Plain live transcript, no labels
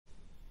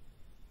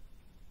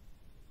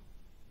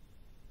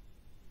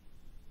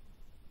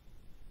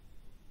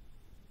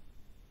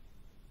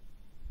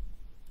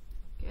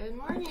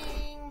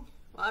morning.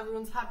 While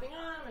everyone's hopping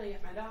on, I'm gonna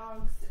get my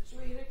dogs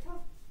situated. Come,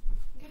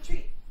 get a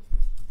treat.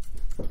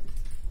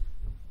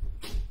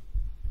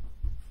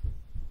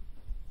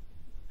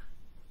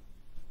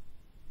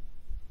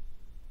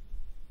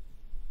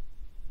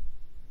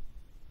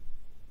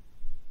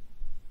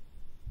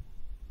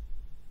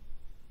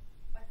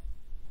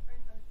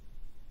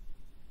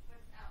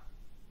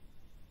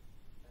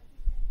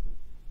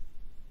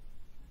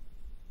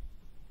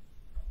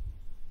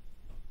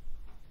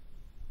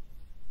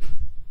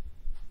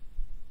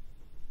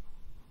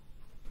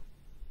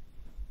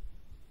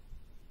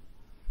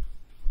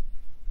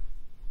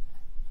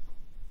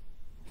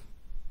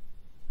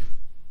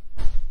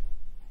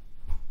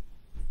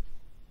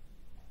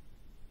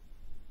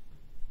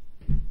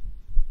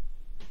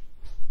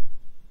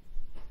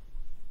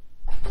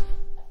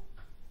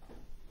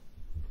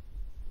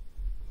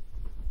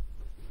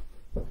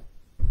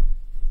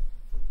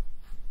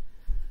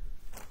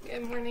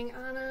 Good morning,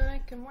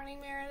 Anna. Good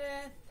morning,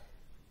 Meredith.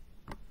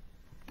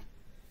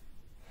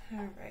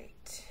 All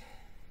right.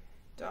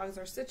 Dogs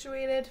are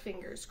situated,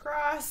 fingers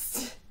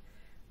crossed.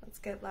 Let's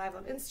get live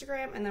on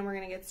Instagram, and then we're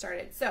going to get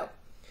started. So,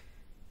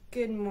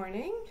 good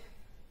morning.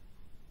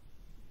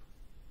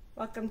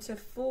 Welcome to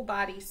Full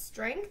Body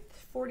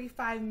Strength,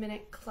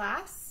 45-minute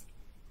class.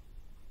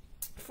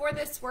 For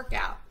this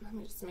workout, let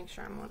me just make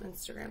sure I'm on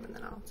Instagram, and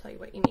then I'll tell you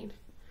what you need.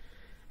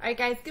 All right,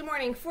 guys, good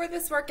morning. For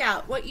this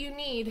workout, what you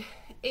need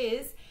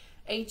is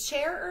a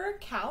chair or a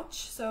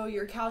couch. So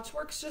your couch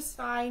works just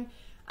fine.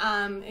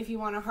 If you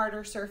want a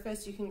harder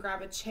surface, you can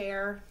grab a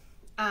chair.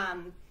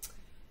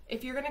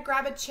 If you're gonna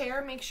grab a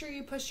chair, make sure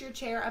you push your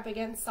chair up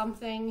against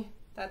something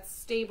that's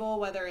stable,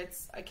 whether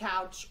it's a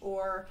couch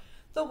or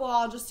the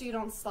wall, just so you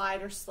don't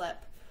slide or slip.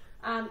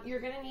 You're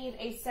gonna need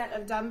a set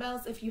of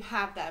dumbbells if you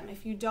have them.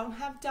 If you don't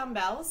have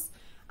dumbbells,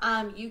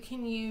 you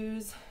can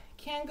use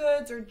canned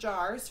goods or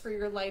jars for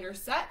your lighter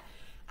set.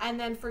 And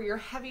then for your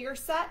heavier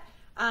set,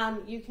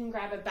 you can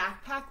grab a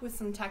backpack with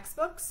some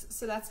textbooks.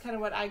 So that's kind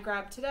of what I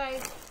grabbed today.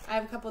 I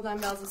have a couple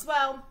dumbbells as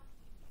well.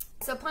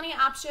 So plenty of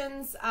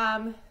options.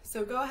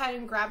 So go ahead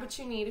and grab what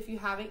you need if you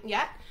haven't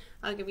yet.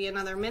 I'll give you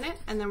another minute,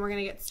 and then we're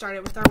going to get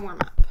started with our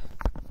warm-up.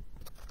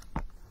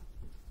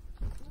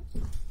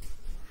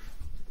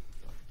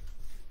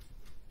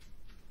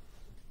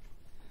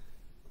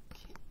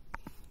 Okay,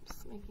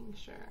 just making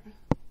sure.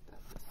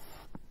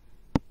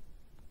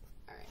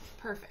 All right,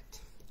 perfect.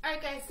 All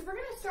right, guys, so we're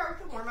going to start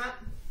with the warm-up.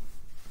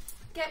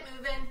 Get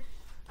moving,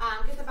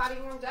 get the body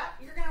warmed up.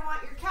 You're gonna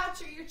want your couch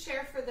or your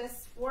chair for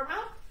this warm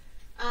up.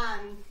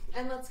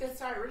 And let's get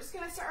started. We're just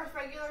gonna start with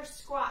regular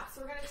squats.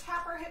 So we're gonna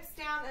tap our hips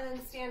down and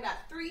then stand up.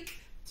 3,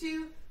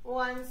 2,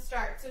 1,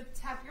 start. So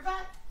tap your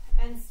butt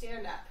and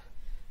stand up.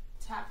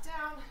 Tap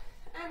down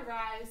and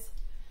rise.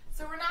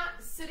 So we're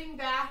not sitting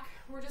back,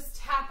 we're just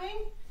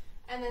tapping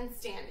and then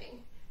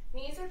standing.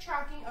 Knees are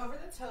tracking over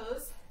the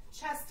toes,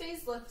 chest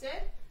stays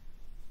lifted.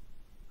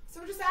 So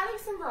we're just adding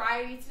some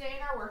variety today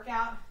in our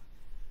workout.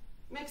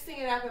 Mixing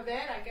it up a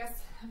bit. I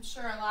guess I'm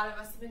sure a lot of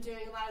us have been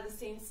doing a lot of the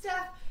same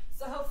stuff,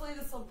 so hopefully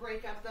this will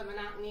break up the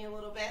monotony a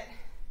little bit.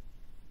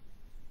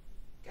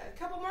 Got a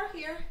couple more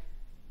here.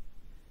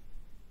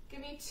 Give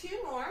me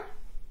 2 more.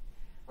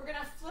 We're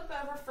gonna flip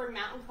over for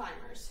mountain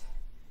climbers.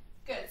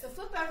 Good, so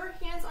flip over,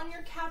 hands on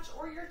your couch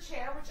or your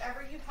chair,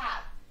 whichever you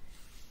have.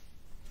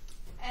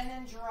 And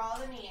then draw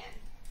the knee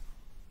in.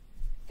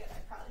 Good, I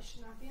probably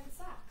should not be in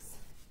socks.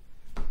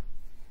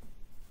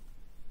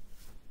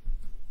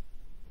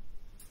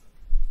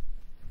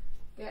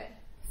 Good.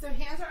 So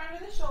hands are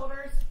under the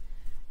shoulders,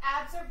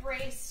 abs are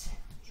braced,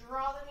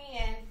 draw the knee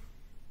in.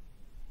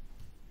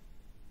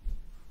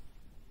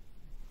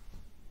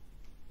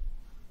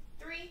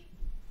 Three,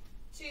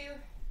 2,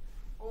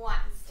 1.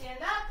 Stand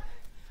up,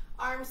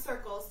 arm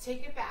circles,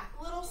 take it back.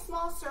 Little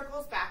small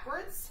circles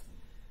backwards.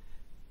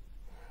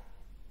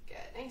 Good,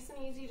 nice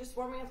and easy, just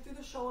warming up through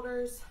the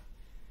shoulders,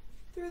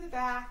 through the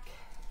back.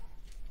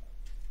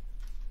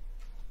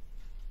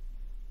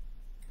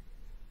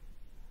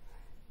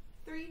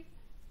 3,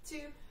 2,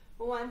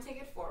 1, take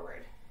it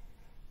forward.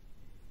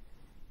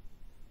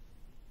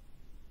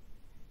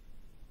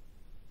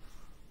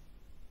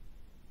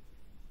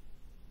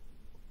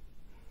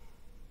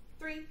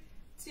 Three,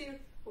 2,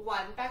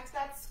 1. Back to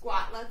that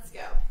squat. Let's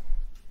go.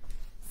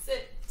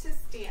 Sit to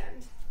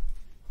stand.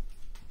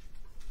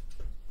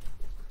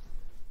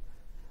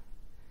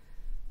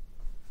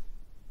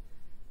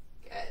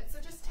 Good. So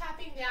just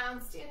tapping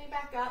down, standing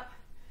back up.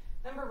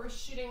 Remember, we're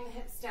shooting the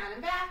hips down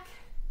and back.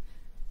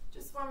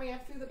 Just warming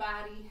up through the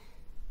body.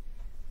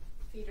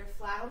 Feet are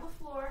flat on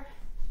the floor.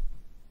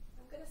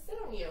 I'm gonna sit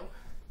on you.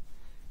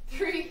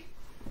 3,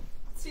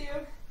 2,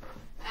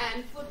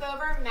 and flip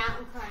over,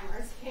 mountain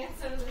climbers. Hands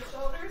under the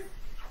shoulders,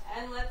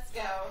 and let's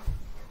go.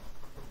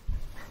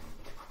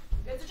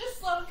 Good, so just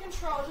slow and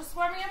control, just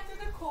warming up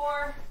through the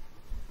core.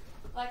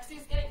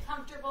 Lexi's getting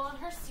comfortable in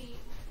her seat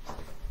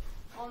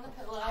on the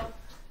pillow.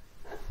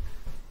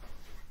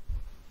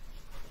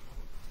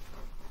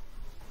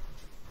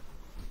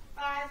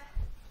 5,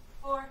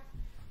 4,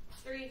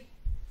 3,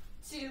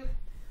 2,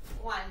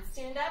 1.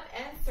 Stand up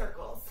and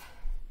circles.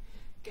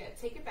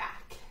 take it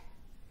back.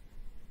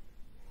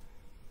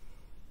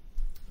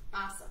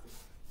 Awesome.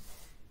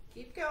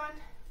 Keep going.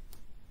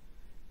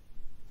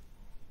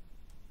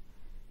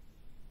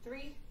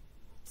 3,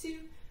 2,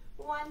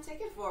 1,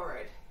 take it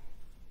forward.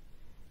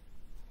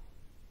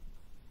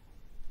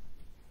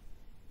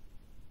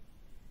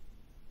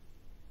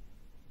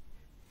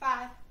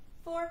 5,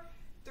 4,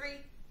 3,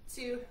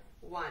 2,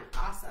 1.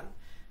 Awesome.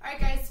 All right,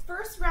 guys,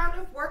 first round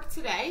of work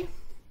today.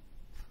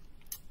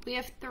 We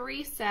have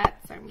 3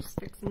 sets. I'm just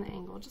fixing the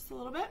angle just a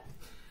little bit.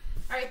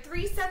 All right,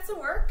 3 sets of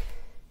work.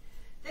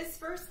 This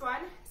first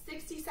one,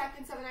 60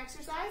 seconds of an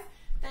exercise,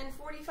 then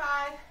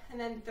 45, and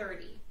then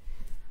 30.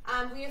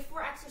 We have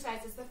 4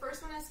 exercises. The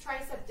first one is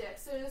tricep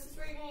dips. So this is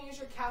where you're going to use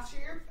your couch or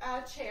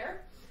your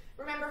chair.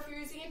 Remember, if you're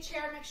using a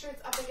chair, make sure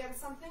it's up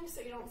against something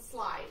so you don't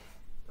slide.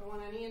 Don't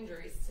want any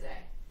injuries today.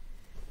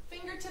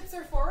 Fingertips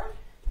are forward,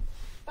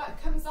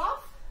 butt comes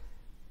off,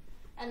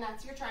 and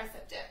that's your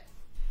tricep dip.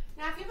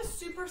 Now, if you have a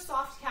super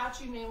soft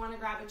couch, you may want to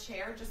grab a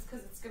chair just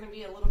because it's going to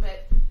be a little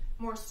bit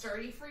more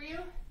sturdy for you.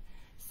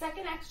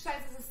 Second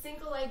exercise is a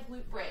single leg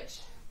glute bridge.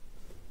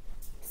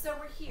 So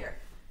we're here.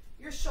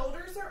 Your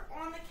shoulders are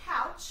on the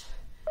couch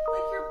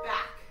like your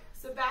back.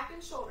 So back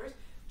and shoulders.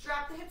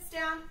 Drop the hips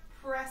down,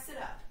 press it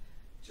up.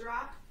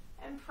 Drop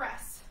and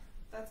press.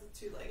 That's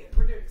a 2-legged.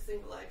 We're doing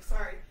single leg,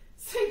 sorry.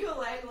 Single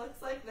leg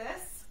looks like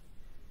this.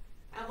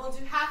 And we'll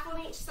do half on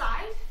each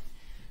side.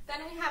 Then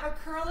we have a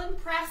curl and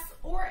press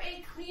or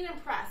a clean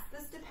and press.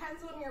 This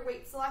depends on your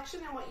weight selection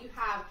and what you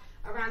have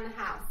around the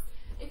house.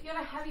 If you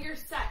have a heavier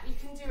set, you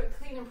can do a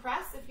clean and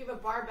press. If you have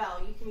a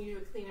barbell, you can do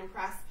a clean and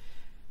press.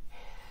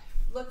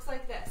 Looks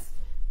like this.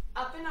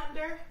 Up and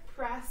under,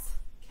 press,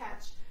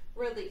 catch,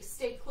 release.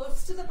 Stay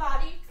close to the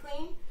body,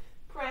 clean,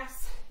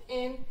 press,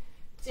 in,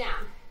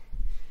 down.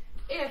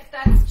 If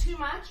that's too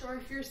much, or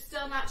if you're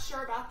still not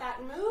sure about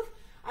that move,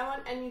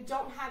 and you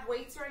don't have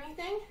weights or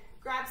anything,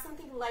 grab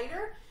something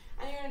lighter,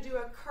 and you're going to do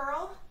a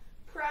curl,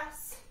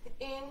 press,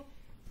 in,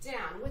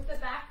 down. With the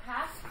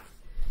backpack,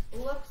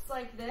 looks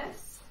like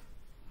this.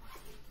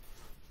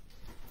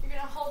 You're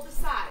going to hold the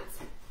sides.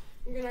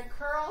 You're going to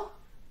curl,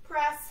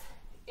 press,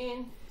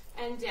 in,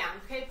 and down.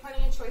 Okay,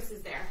 plenty of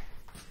choices there.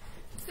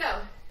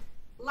 So,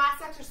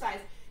 last exercise,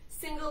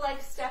 single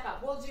leg step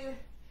up. We'll do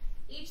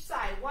each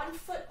side. 1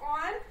 foot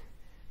on.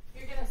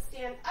 You're going to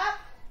stand up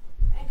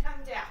and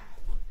come down.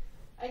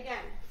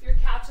 Again, if your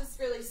couch is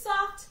really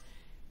soft,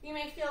 you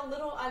may feel a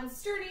little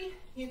unsturdy,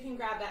 you can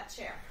grab that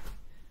chair.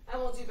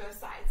 And we'll do both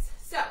sides.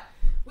 So,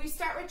 we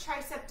start with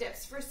tricep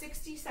dips for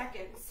 60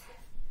 seconds.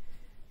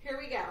 Here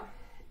we go.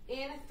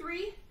 In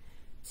 3,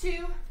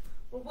 2,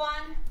 1,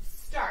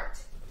 start.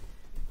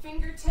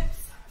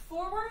 Fingertips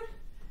forward,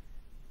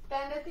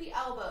 bend at the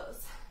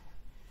elbows.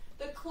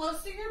 The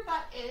closer your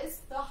butt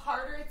is, the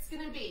harder it's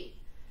going to be.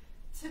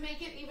 To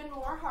make it even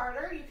more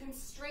harder, you can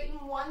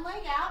straighten one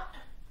leg out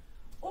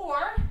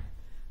or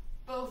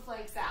both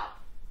legs out.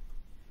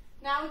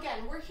 Now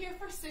again, we're here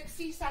for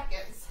 60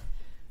 seconds,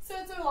 so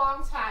it's a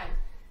long time.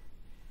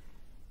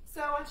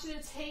 So I want you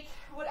to take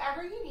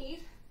whatever you need,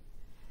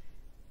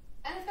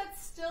 and if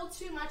that's still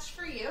too much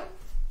for you,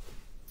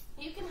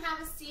 you can have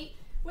a seat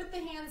with the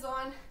hands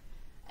on,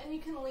 and you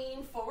can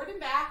lean forward and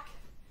back.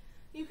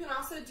 You can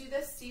also do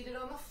this seated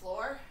on the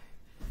floor,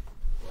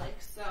 like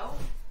so.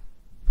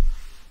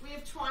 We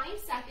have 20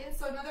 seconds,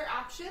 so another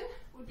option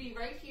would be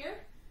right here,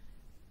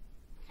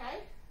 okay?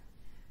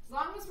 As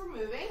long as we're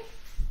moving.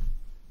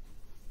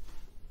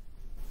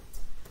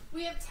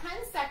 We have 10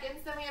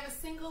 seconds, then we have a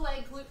single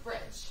leg glute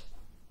bridge.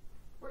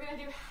 We're gonna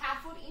do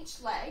half on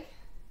each leg.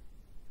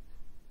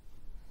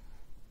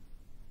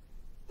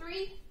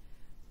 3,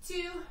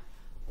 2,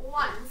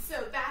 1.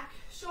 So back,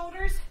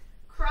 shoulders,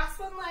 cross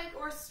one leg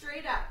or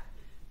straight up.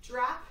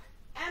 Drop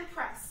and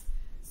press.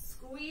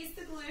 Squeeze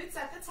the glutes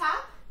at the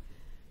top.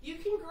 You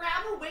can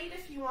grab a weight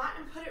if you want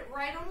and put it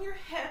right on your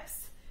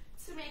hips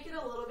to make it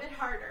a little bit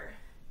harder.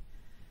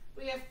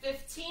 We have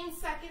 15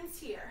 seconds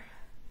here.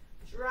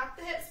 Drop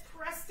the hips,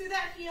 press through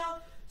that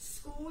heel,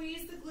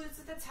 squeeze the glutes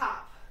at the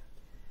top.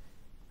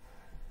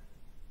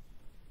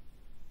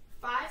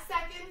 5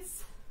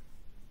 seconds.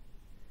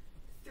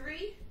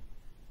 3,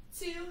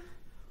 2,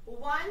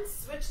 1.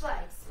 Switch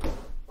legs.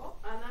 Oh,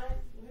 and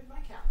I moved my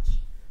couch.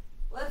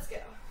 Let's go.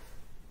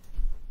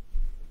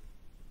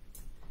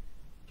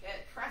 Good.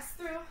 Press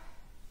through.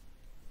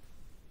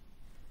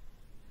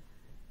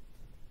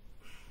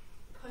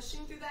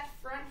 Pushing through that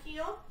front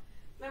heel.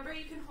 Remember,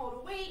 you can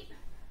hold a weight,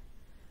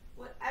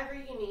 whatever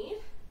you need.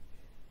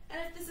 And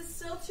if this is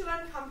still too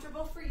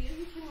uncomfortable for you,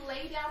 you can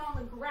lay down on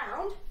the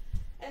ground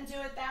and do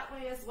it that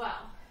way as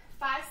well.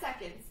 5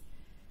 seconds.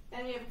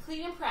 Then we have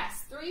clean and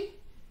press. 3,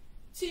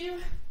 2,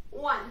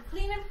 1.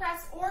 Clean and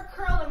press or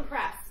curl and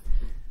press.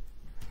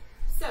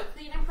 So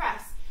clean and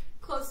press.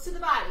 Close to the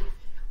body.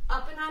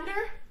 Up and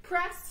under,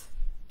 press,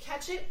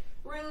 catch it,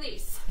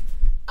 release.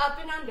 Up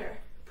and under,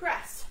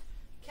 press,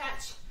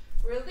 catch,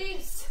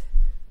 release.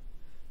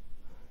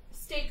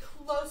 Stay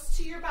close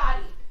to your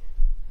body.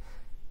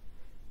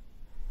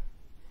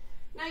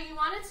 Now you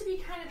want it to be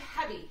kind of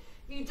heavy.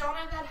 If you don't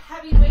have that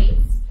heavy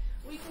weights,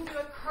 we can do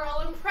a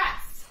curl and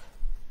press.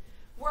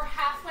 We're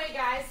halfway,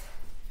 guys.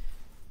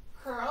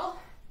 Curl,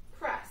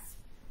 press,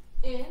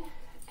 in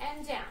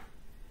and down.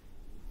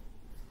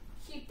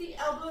 Keep the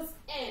elbows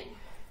in.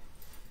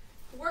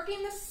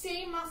 Working the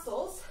same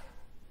muscles,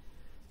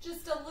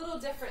 just a little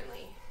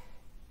differently.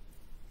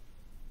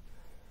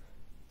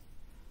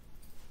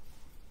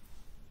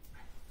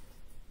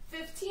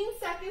 "15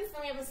 seconds,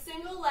 then we have a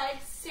single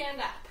leg, stand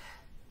up.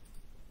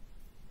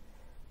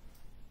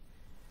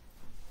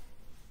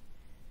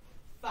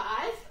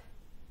 5,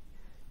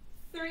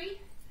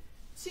 3,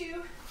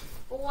 2,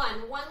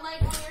 1. One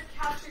leg on your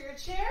couch or your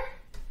chair,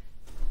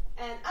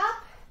 and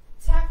up,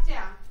 tap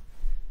down,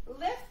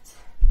 lift.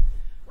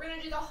 We're going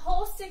to do the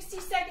whole 60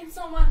 seconds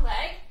on one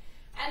leg,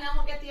 and then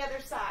we'll get the other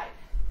side.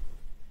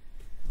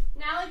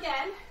 Now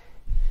again,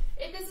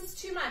 if this is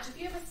too much, if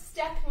you have a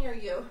step near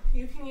you,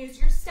 you can use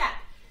your step.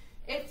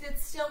 If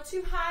it's still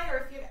too high or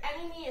if you have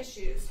any knee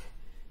issues,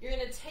 you're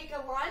going to take a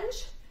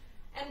lunge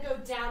and go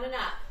down and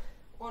up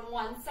on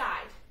one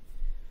side.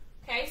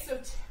 Okay, so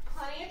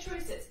plenty of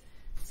choices.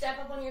 Step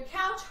up on your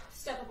couch,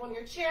 step up on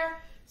your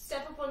chair,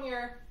 step up on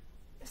your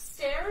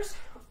stairs,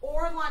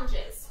 or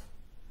lunges.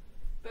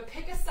 But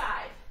pick a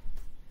side.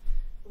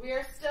 We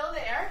are still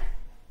there.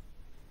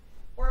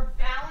 We're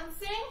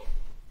balancing,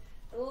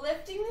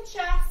 lifting the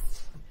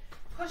chest,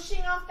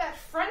 pushing off that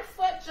front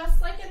foot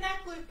just like in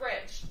that glute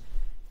bridge.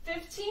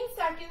 15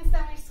 seconds,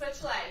 then we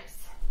switch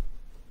legs.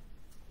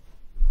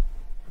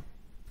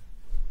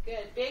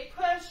 Good, big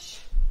push.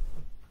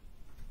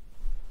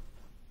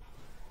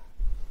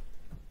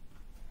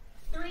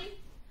 3,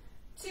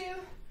 2,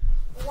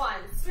 1.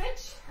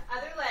 Switch,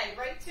 other leg,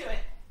 right to it.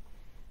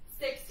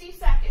 60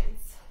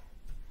 seconds.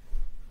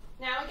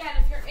 Now again,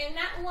 if you're in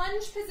that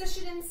lunge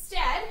position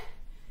instead,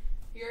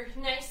 you're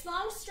nice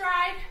long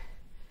stride,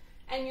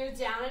 and you're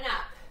down and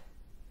up.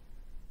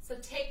 So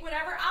take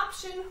whatever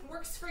option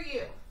works for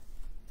you.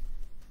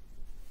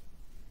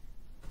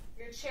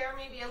 Your chair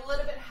may be a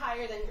little bit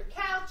higher than your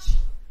couch,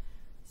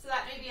 so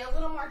that may be a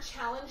little more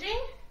challenging.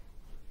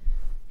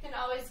 You can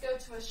always go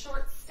to a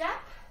short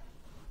step.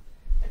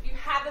 If you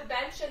have a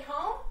bench at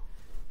home,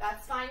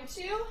 that's fine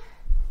too.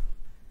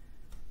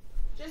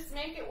 Just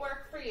make it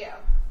work for you.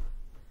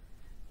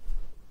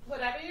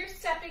 Whatever you're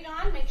stepping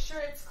on, make sure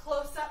it's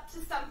close up to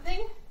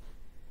something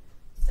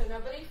so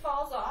nobody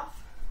falls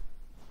off.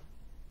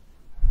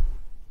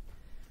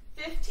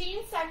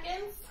 15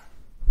 seconds.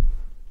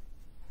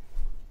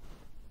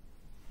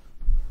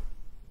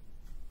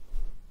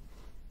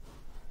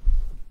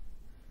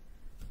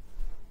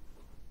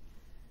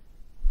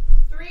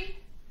 3,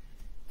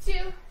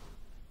 2,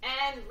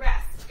 and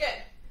rest. Good.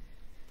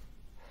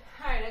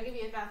 All right, I'll give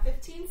you about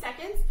 15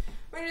 seconds.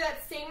 We're going to do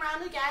that same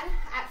round again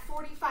at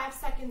 45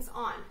 seconds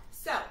on.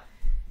 So,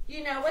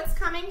 you know what's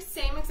coming,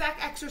 same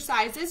exact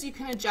exercises. You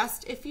can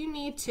adjust if you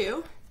need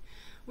to.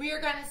 We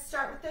are going to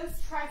start with those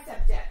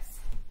tricep dips.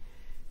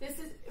 This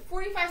is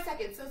 45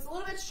 seconds, so it's a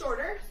little bit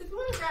shorter. So if you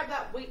want to grab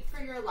that weight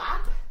for your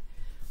lap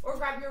or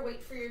grab your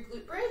weight for your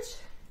glute bridge,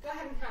 go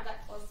ahead and have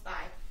that close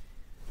by.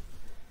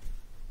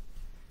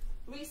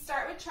 We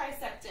start with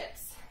tricep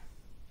dips.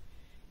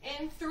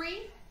 In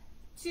 3,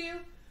 2,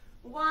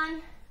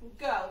 1,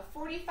 go.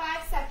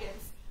 45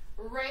 seconds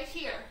right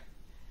here.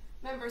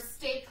 Remember,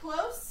 stay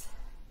close,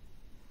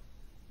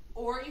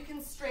 or you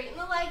can straighten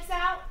the legs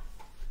out.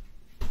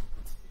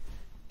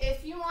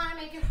 If you want to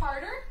make it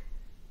harder,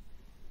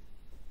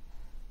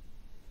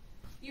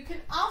 you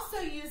can also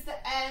use the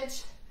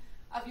edge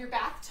of your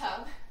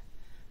bathtub,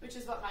 which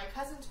is what my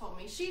cousin told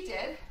me she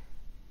did.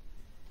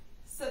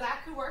 So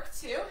that could work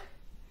too.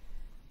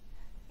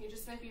 You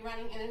just might be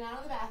running in and out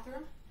of the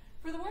bathroom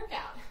for the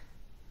workout.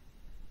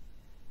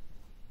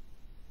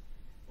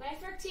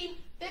 Nice work, team.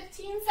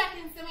 15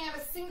 seconds, then we have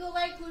a single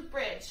leg glute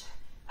bridge.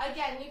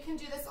 Again, you can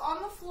do this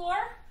on the floor.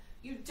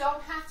 You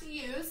don't have to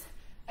use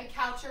a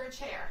couch or a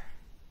chair.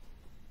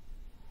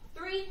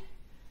 3,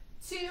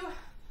 2,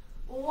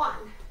 1.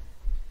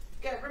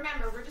 Good.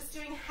 Remember, we're just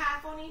doing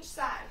half on each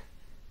side.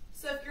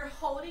 So if you're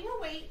holding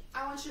a weight,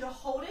 I want you to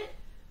hold it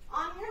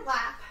on your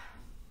lap.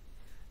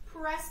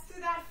 Press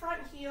through that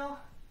front heel.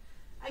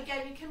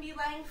 Again, you can be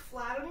laying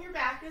flat on your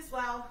back as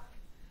well.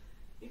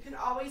 You can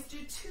always do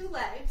 2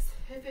 legs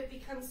if it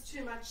becomes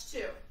too much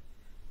too.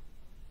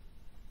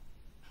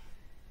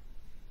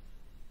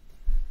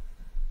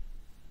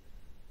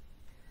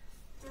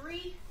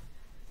 3,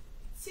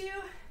 2,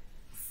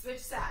 switch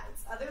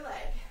sides, other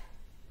leg.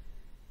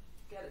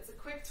 Good, it's a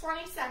quick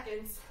 20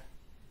 seconds,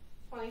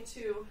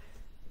 22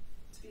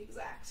 to be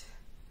exact.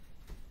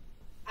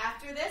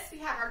 After this, we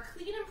have our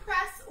clean and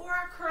press or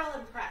our curl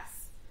and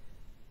press.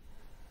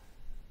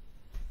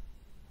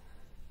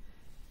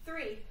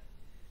 3,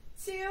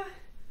 2,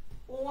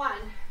 1.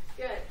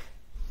 Good.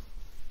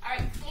 All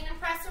right, clean and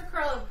press or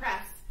curl and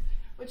press.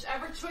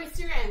 Whichever choice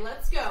you're in,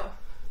 let's go.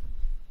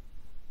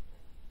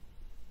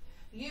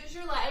 Use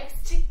your legs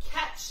to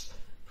catch,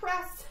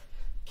 press,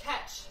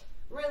 catch,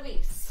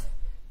 release.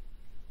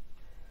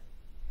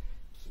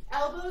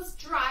 Elbows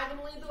drive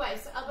and lead the way.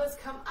 So elbows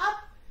come up,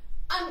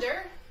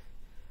 under,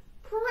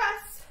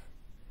 press,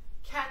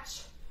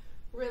 catch,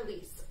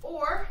 release.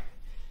 Or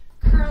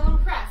curl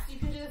and press. You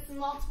can do this in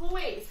multiple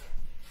ways.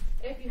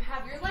 If you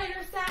have your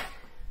lighter set,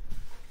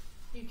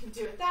 you can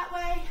do it that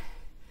way.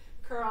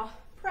 Curl,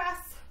 press.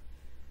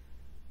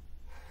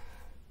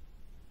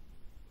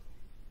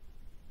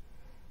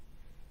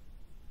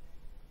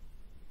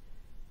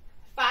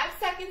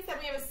 Then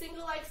we have a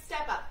single leg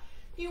step up.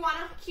 If you want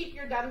to keep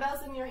your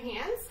dumbbells in your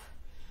hands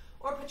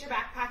or put your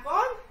backpack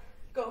on,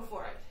 go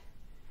for it.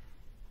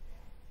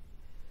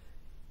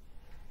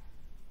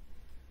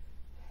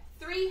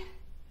 3,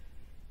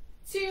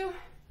 2,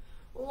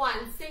 1.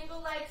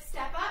 Single leg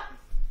step up,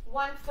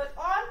 1 foot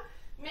on.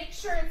 Make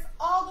sure it's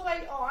all the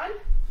way on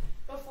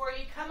before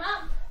you come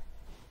up.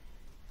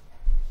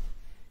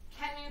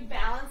 Can you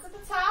balance at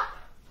the top?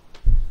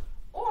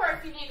 Or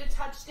if you need to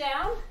touch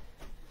down,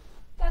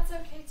 that's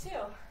okay too.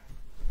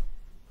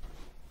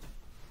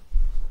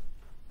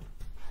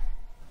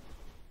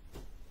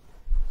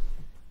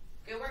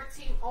 Good work,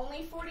 team.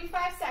 Only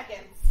 45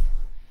 seconds.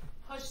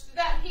 Push through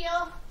that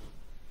heel.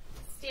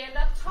 Stand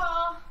up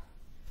tall.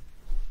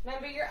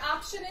 Remember, your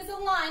option is a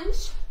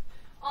lunge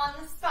on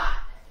the spot.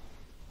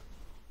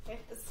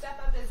 If the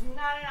step up is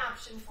not an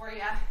option for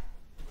you.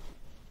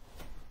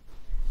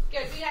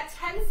 Good. We got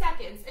 10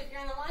 seconds. If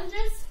you're in the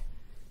lunges,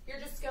 you're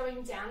just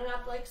going down and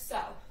up like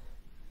so.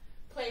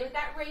 Play with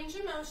that range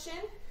of motion.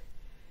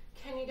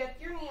 Can you get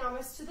your knee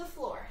almost to the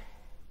floor?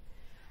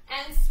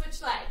 And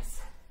switch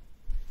legs.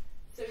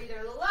 So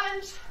either the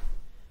lunge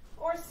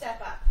or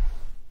step up.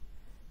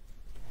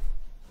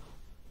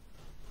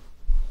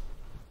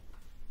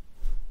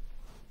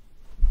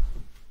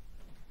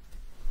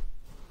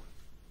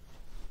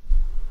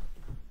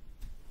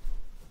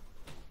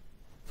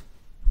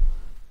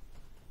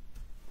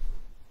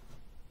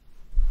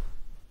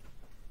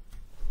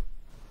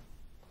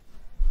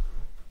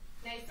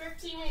 Nice,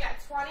 15, we got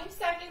 20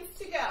 seconds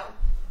to go.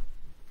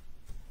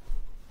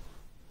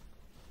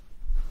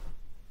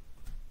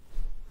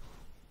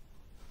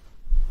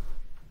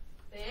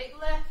 Big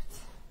lift.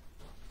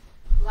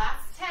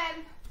 Last 10.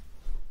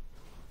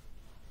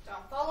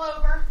 Don't fall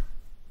over.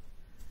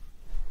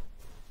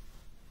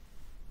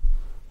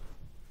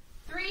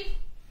 3,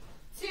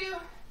 2,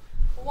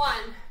 1.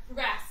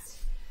 Rest.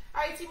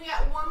 All right, team, we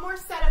got one more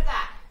set of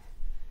that.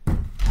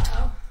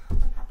 Uh-oh,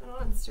 what happened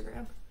on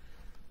Instagram?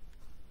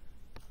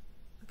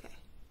 Okay,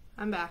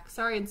 I'm back.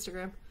 Sorry,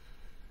 Instagram.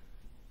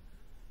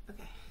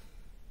 Okay.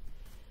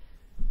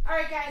 All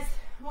right, guys,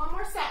 one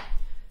more set.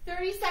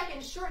 30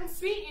 seconds, short and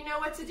sweet, you know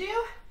what to do.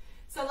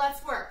 So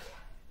let's work.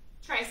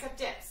 Tricep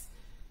dips.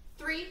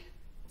 3,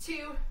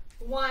 2,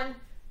 1,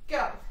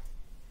 go.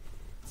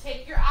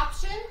 Take your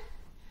option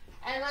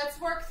and let's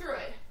work through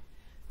it.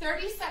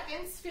 30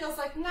 seconds feels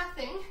like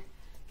nothing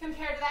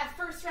compared to that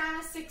first round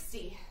of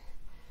 60.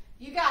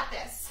 You got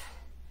this.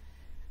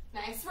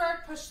 Nice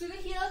work. Push through the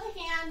heel of the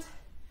hand.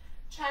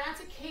 Try not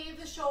to cave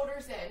the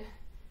shoulders in.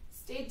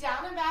 Stay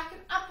down and back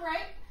and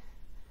upright.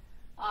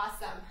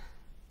 Awesome.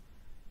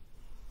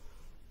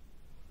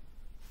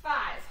 5,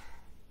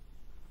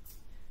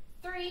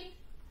 3,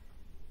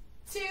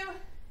 2,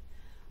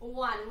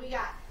 1. We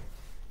got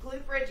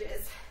glute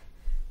bridges.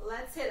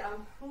 Let's hit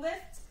them.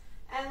 Lift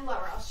and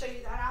lower. I'll show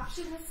you that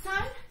option this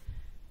time.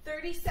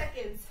 30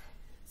 seconds.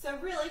 So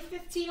really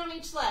 15 on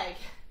each leg.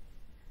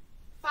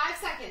 5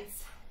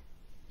 seconds.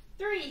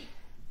 3,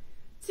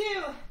 2,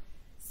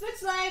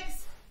 switch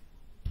legs.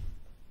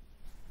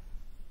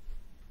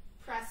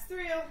 Press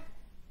through.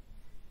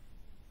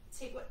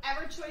 Take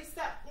whatever choice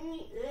that,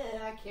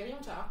 I can't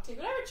even talk. Take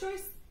whatever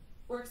choice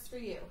works for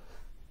you.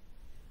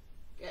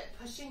 Good,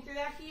 pushing through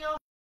that heel.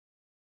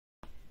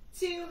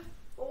 2,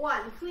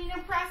 1, clean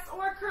and press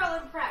or curl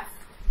and press.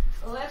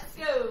 Let's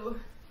go.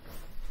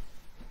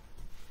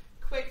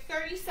 Quick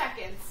 30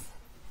 seconds.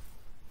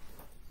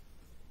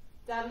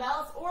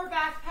 Dumbbells or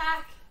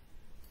backpack.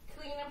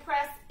 Clean and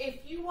press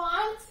if you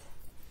want,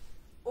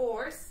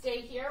 or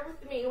stay here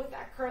with me with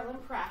that curl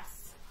and press.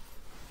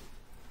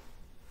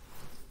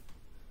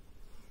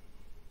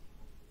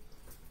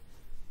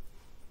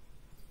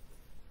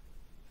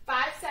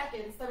 5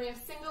 seconds. Then we have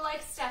single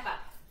leg step up.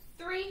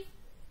 3,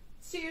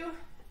 2,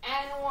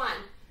 and 1.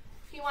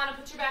 If you want to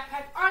put your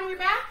backpack on your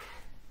back,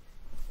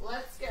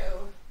 let's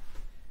go.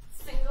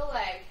 Single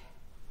leg.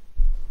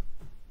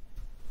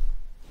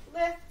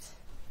 Lift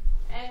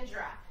and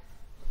drop.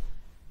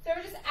 So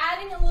we're just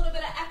adding a little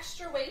bit of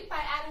extra weight by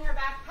adding your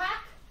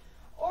backpack,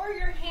 or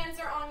your hands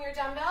are on your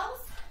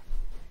dumbbells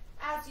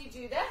as you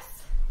do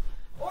this,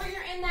 or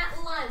you're in that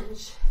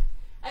lunge.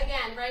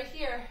 Again, right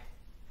here.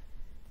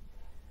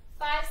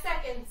 5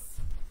 seconds.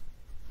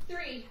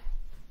 3,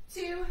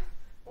 2,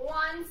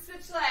 1,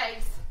 switch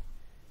legs.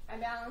 My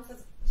balance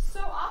is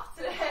so off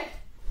today.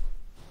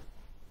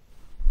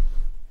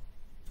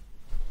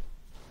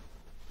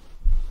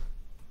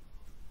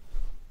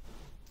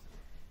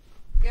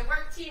 Good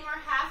work, team. We're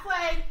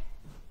halfway.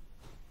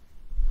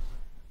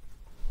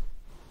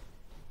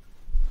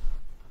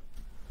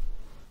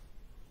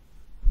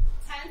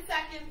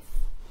 Seconds.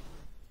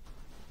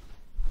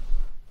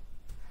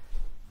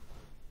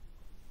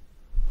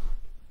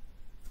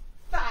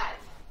 5,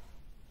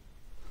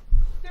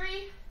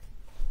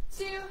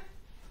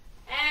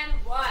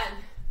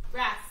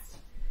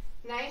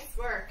 Nice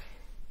work.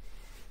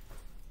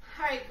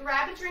 All right,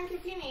 grab a drink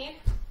if you need.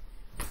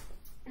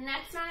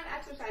 Next round of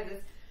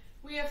exercises.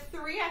 We have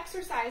 3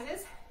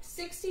 exercises,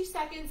 60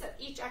 seconds of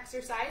each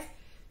exercise,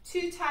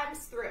 2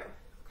 times through,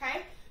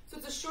 okay? So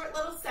it's a short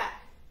little set.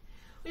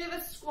 We have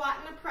a squat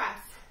and a press.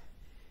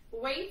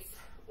 Weights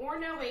or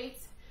no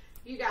weights,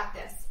 you got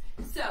this.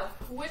 So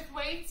with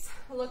weights,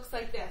 it looks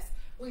like this.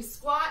 We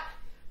squat,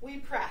 we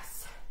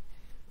press,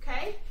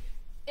 okay?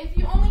 If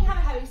you only have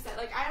a heavy set,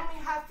 like I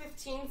only have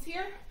 15s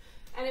here,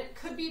 and it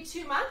could be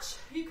too much,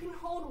 you can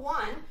hold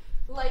one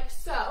like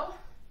so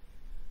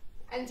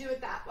and do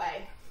it that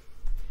way.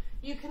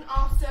 You can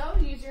also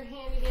use your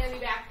handy dandy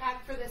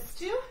backpack for this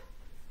too.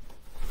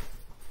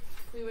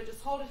 We would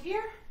just hold it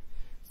here,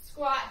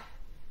 squat,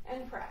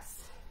 and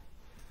press.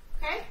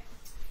 Okay?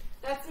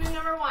 That's move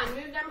number 1.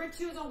 Move number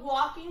 2 is a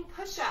walking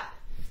push-up.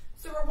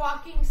 So we're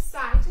walking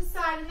side to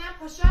side in that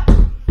push-up.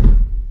 Let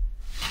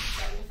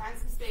me find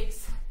some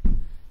space.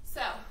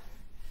 So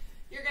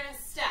you're going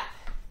to step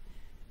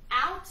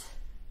out,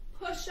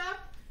 push up,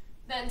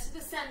 then to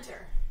the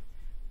center.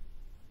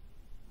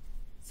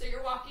 So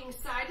you're walking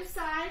side to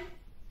side,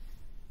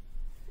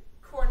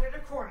 corner to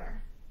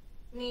corner,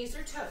 knees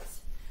or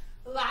toes.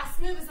 The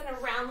last move is an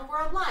around the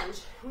world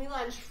lunge. We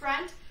lunge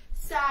front,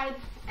 side,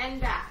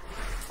 and back.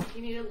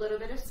 You need a little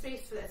bit of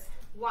space for this.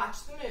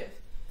 Watch the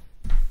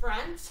move.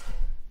 Front,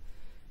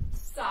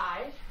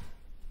 side,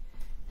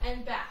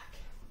 and back.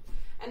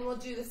 And we'll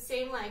do the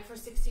same leg for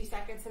 60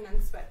 seconds and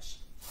then switch.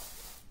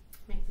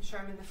 Making sure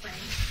I'm in the frame.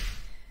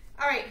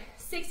 All right,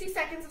 60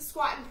 seconds of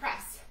squat and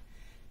press.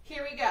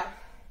 Here we go.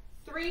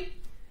 3,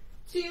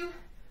 2,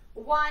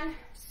 1,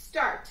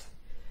 start.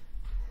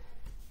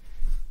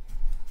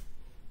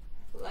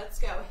 Let's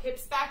go.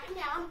 Hips back and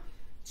down.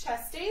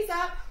 Chest stays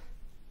up.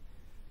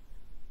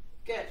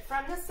 Good.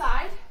 From the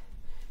side,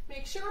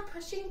 make sure we're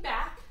pushing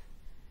back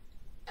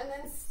and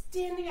then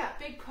standing up.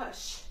 Big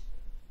push.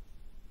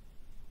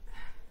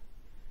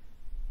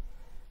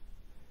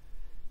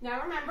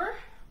 Now remember,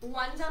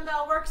 1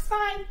 dumbbell works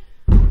fine,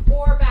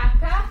 or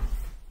backpack.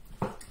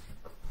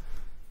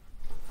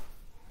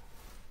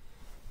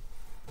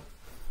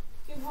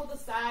 You can hold the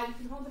side, you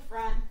can hold the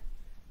front,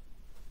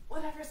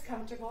 whatever's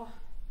comfortable.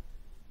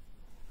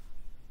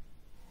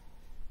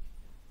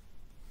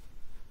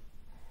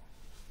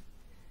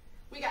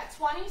 We got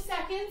 20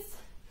 seconds,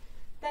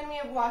 then we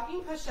have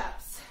walking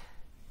push-ups.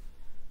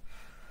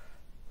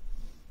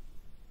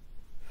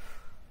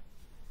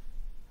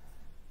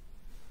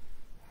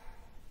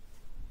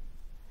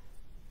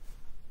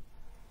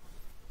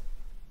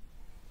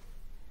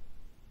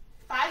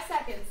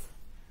 Seconds.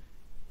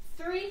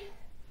 3,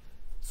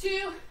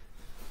 2,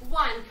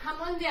 1.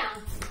 Come on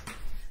down.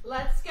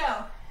 Let's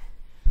go.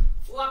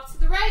 Walk to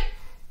the right,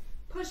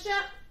 push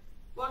up,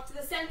 walk to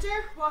the center,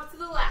 walk to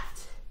the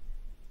left.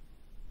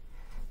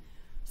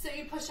 So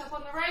you push up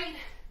on the right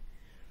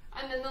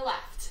and then the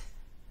left.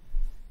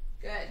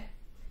 Good.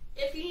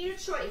 If you need a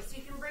choice,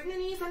 you can bring the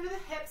knees under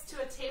the hips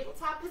to a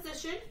tabletop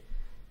position.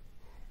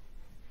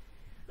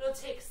 It'll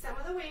take some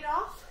of the weight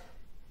off.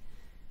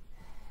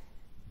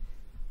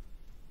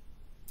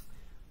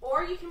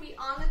 Or you can be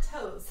on the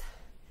toes.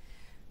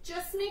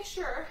 Just make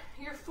sure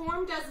your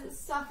form doesn't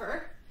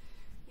suffer.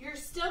 You're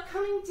still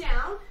coming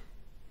down,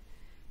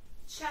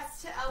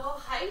 chest to elbow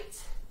height.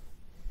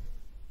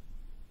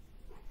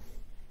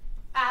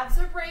 Abs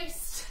are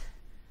braced.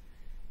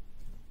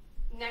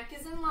 Neck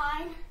is in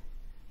line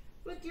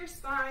with your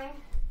spine.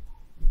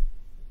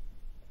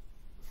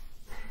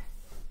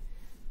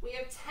 We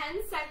have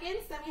 10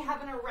 seconds, then we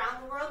have an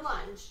around the world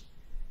lunge.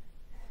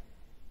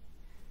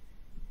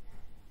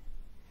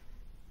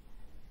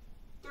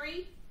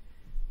 3,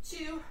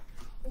 2,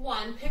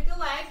 1. Pick a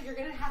leg. You're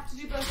going to have to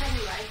do both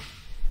anyway.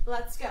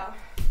 Let's go.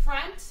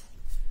 Front,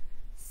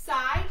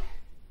 side,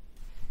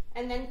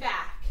 and then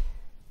back.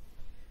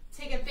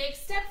 Take a big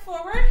step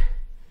forward.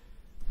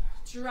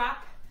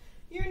 Drop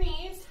your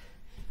knees.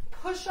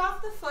 Push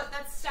off the foot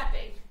that's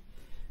stepping.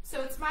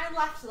 So it's my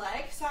left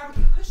leg. So I'm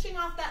pushing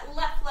off that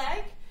left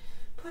leg,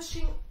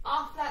 pushing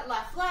off that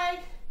left leg,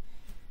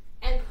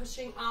 and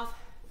pushing off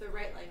the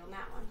right leg on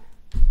that one.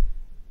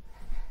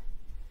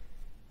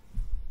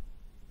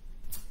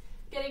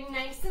 Getting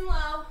nice and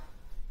low.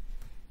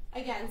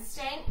 Again,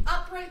 staying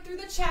upright through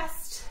the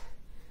chest.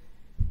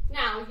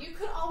 Now, you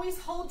could always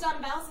hold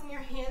dumbbells in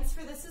your hands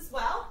for this as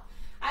well.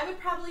 I would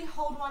probably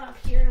hold one up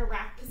here in a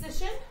rack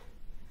position,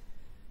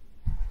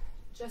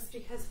 just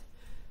because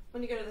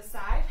when you go to the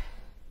side.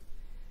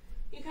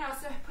 You can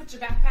also put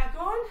your backpack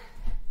on.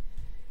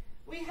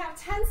 We have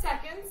 10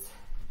 seconds,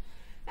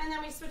 and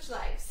then we switch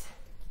legs.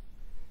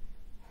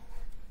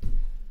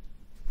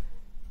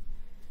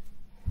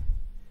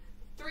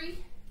 3,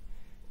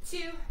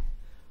 2,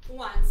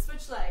 1.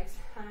 Switch legs.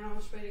 I don't know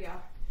which way to go.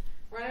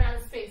 Running out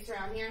of space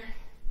around here.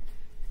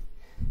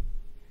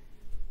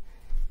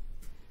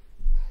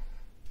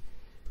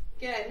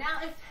 Good. Now,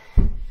 if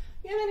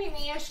you have any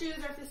knee issues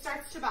or if it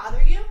starts to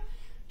bother you,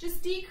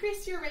 just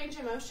decrease your range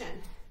of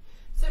motion.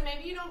 So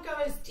maybe you don't go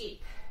as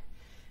deep.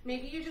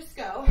 Maybe you just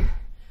go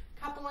a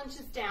couple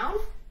inches down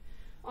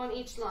on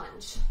each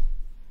lunge.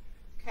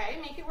 Okay,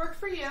 make it work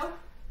for you.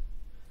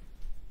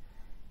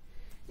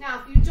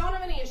 Now, if you don't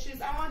have any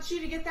issues, I want you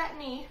to get that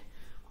knee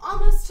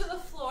almost to the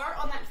floor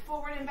on that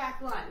forward and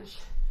back lunge.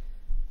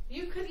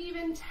 You could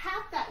even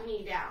tap that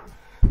knee down.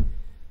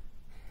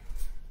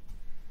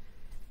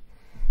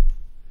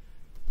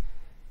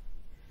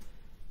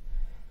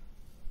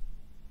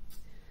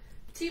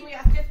 Team, we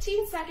have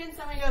 15 seconds,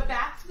 then we go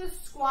back to the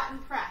squat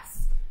and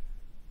press.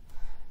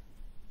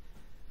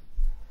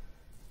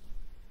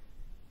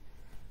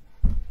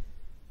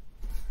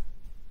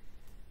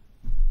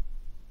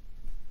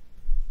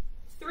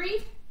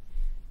 Three,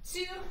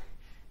 2,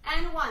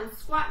 and 1.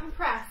 Squat and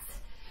press.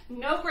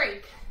 No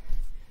break.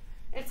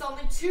 It's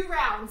only 2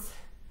 rounds.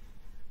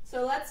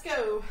 So let's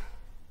go.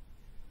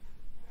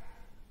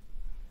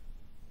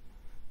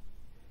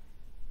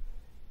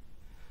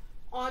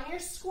 On your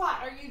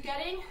squat, are you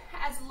getting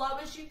as low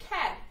as you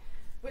can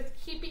with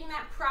keeping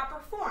that proper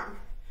form?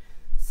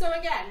 So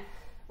again,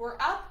 we're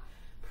up,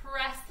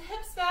 press the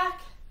hips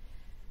back.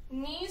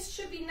 Knees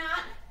should be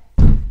not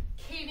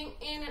caving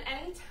in at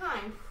any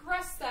time.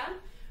 Press them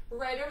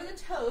right over the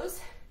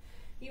toes.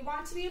 You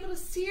want to be able to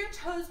see your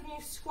toes when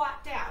you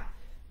squat down.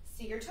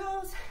 See your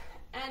toes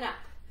and up,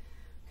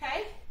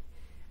 okay?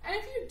 And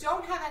if you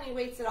don't have any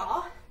weights at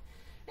all,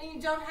 and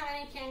you don't have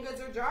any canned goods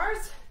or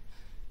jars,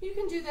 you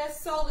can do this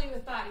solely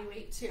with body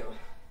weight too.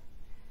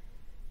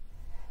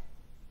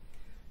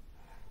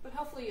 But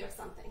hopefully you have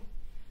something.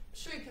 I'm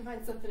sure you can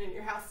find something in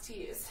your house to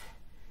use.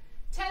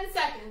 10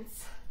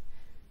 seconds.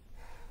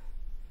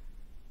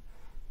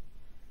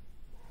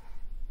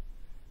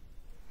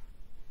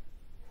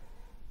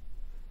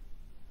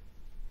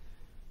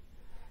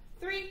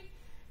 3,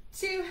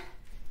 2,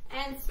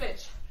 and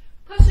switch.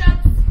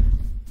 Push-ups.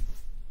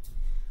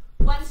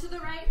 1 to the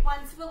right,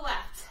 1 to the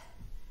left.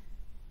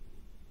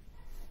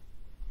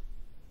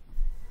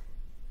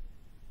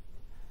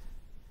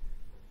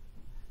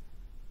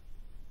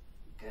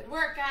 Good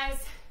work,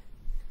 guys.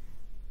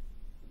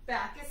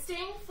 Back is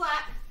staying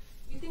flat.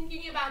 You're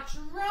thinking about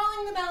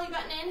drawing the belly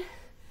button in,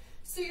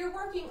 so you're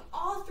working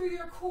all through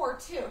your core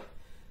too.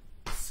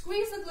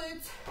 Squeeze the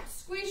glutes,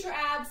 squeeze your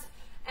abs,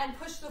 and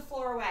push the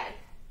floor away.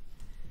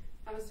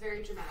 That was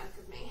very dramatic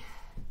of me.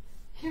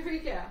 Here we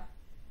go.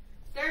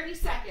 30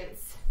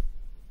 seconds.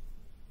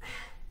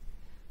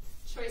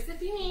 Choice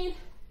if you need.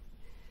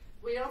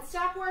 We don't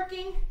stop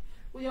working.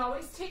 We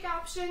always take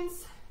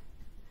options.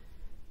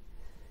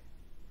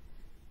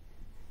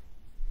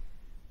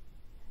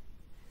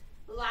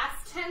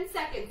 Last 10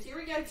 seconds. Here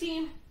we go,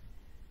 team.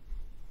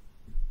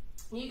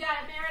 You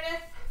got it,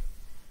 Meredith.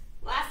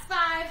 Last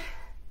 5.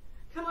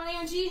 Come on,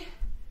 Angie.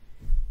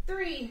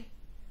 3,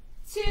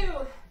 2,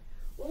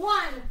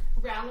 1.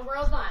 Round the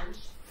world lunge.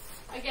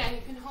 Again,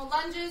 you can hold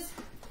lunges.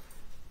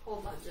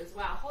 Hold lunges.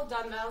 Wow, hold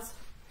dumbbells.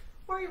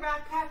 Or your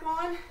backpack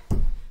on.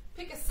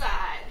 Pick a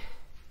side.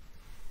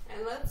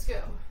 And let's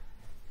go.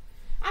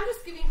 I'm just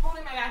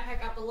holding my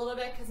backpack up a little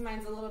bit because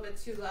mine's a little bit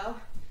too low.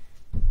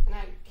 And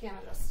I can't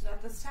adjust it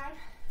up this time.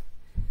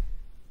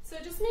 So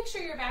just make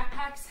sure your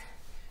backpack's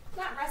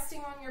not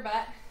resting on your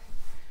butt.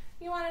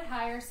 You want it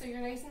higher so you're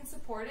nice and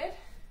supported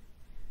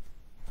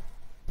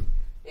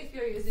if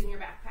you're using your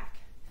backpack.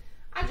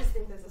 I just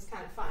think this is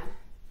kind of fun.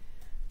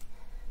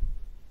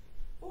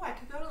 Oh, I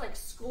could go to like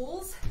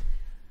schools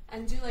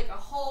and do like a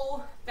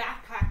whole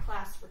backpack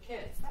class for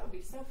kids. That would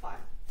be so fun.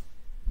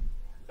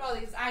 Look at all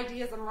these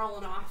ideas I'm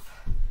rolling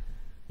off.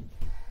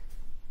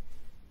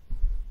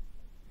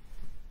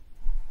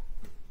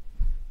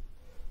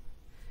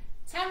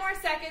 Ten more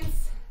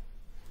seconds.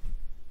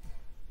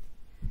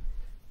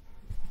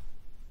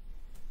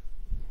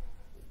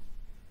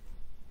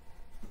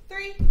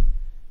 3,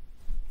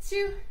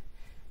 2,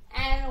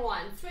 and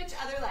 1. Switch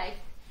other leg.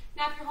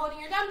 Now if you're holding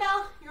your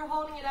dumbbell, you're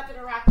holding it up in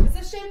a rack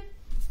position,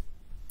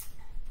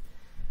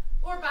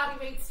 or body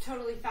weight's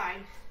totally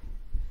fine.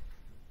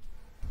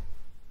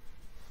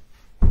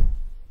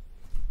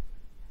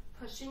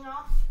 Pushing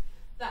off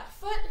that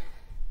foot.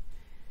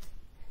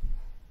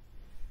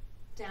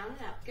 Down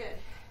and up, good.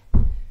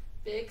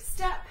 Big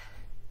step.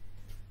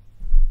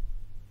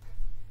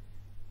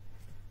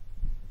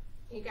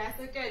 You guys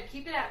look good,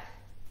 keep it up.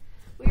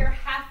 We are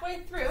halfway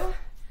through.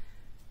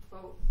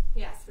 Oh,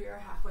 yes, we are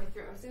halfway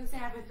through. I was gonna say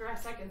halfway through our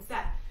second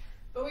set,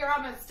 but we are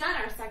almost done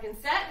our second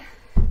set.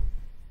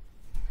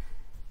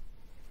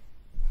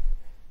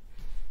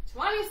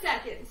 20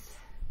 seconds.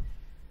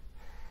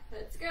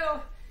 Let's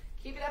go.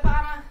 Keep it up,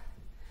 Anna.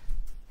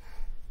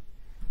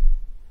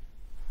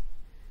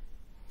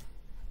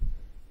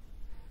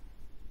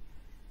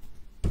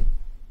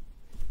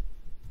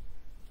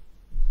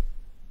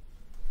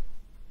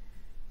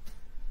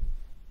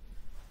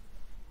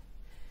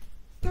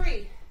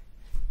 Three,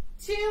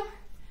 2,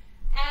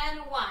 and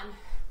 1.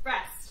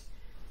 Rest.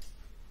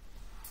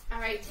 All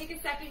right, take a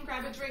second,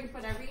 grab a drink,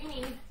 whatever you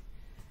need.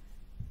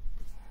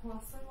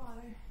 Lost some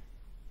water.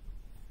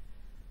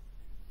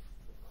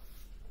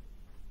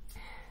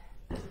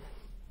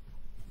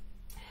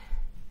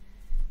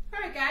 All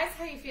right, guys,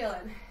 how you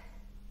feeling?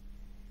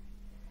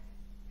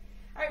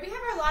 All right, we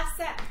have our last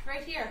set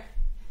right here.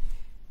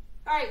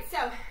 All right,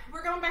 so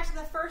we're going back to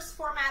the first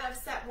format of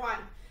set 1,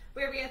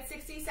 where we had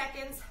 60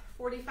 seconds,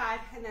 45,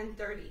 and then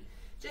 30.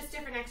 Just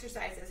different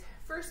exercises.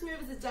 First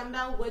move is a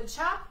dumbbell wood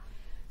chop.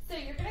 So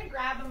you're gonna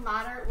grab a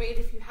moderate weight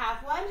if you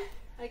have one.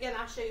 Again,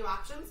 I'll show you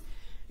options.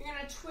 You're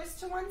gonna twist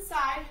to one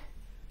side,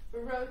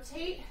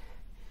 rotate.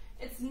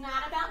 It's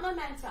not about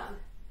momentum.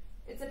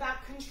 It's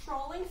about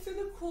controlling through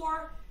the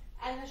core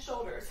and the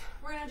shoulders.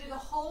 We're gonna do the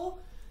whole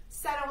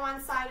set on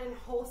one side and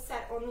whole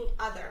set on the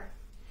other.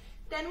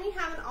 Then we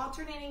have an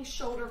alternating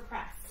shoulder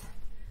press.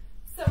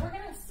 So we're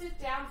gonna sit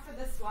down for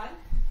this one,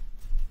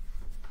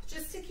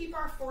 just to keep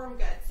our form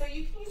good. So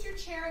you can use your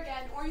chair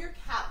again or your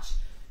couch.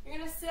 You're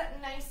gonna sit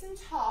nice and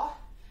tall.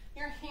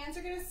 Your hands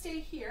are gonna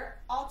stay here,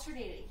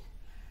 alternating.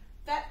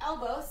 That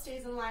elbow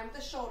stays in line with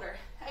the shoulder.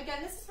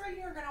 Again, this is where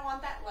you're gonna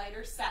want that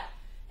lighter set.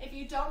 If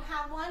you don't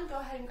have one, go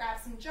ahead and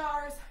grab some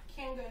jars,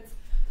 canned goods,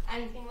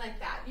 anything like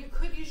that. You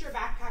could use your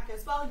backpack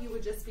as well. You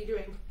would just be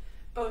doing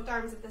both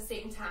arms at the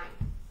same time.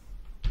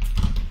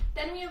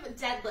 Then we have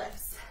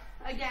deadlifts.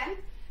 Again,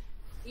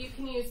 you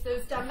can use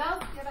those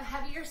dumbbells. If you have a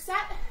heavier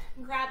set,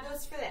 grab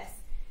those for this.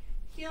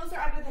 Heels are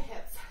under the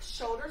hips.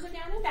 Shoulders are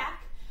down and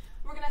back.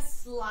 We're gonna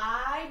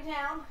slide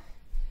down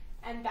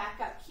and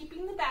back up,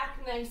 keeping the back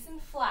nice and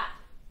flat.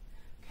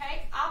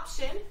 Okay,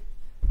 option,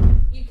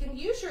 you can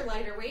use your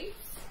lighter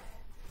weights.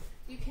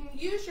 You can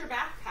use your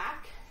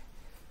backpack.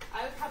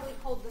 I would probably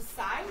hold the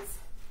sides,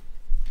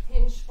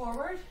 hinge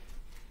forward,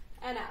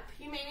 and up.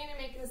 You may need to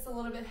make this a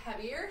little bit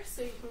heavier,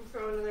 so you can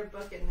throw another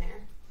book in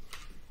there.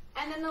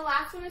 And then the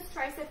last one is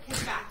tricep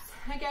kickbacks.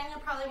 Again,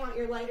 you'll probably want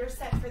your lighter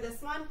set for this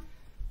one.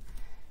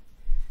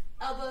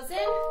 Elbows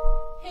in,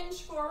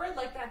 hinge forward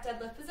like that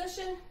deadlift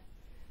position.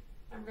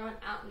 I'm going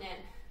out and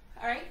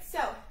in. All right, so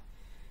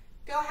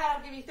go ahead,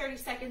 I'll give you 30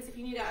 seconds if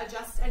you need to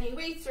adjust any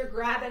weights or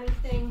grab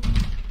anything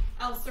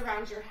else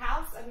around your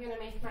house. I'm gonna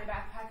make my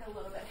backpack a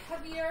little bit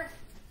heavier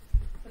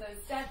for those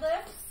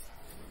deadlifts.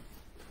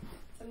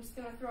 So I'm just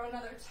gonna throw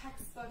another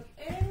textbook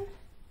in.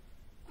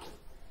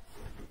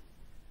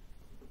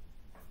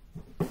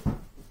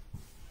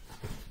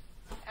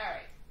 All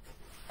right.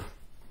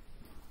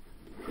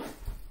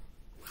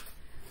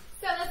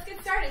 So let's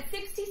get started.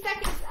 60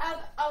 seconds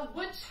of a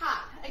wood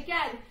chop.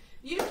 Again,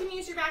 you can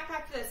use your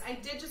backpack for this. I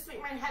did just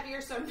make mine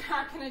heavier, so I'm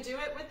not gonna do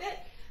it with it,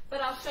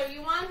 but I'll show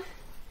you one.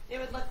 It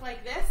would look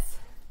like this.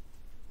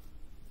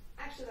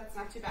 Actually, that's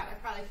not too bad. I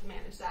probably can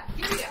manage that.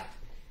 Here we go.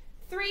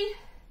 3,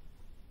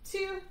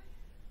 2,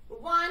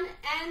 1,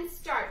 and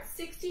start.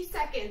 60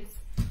 seconds.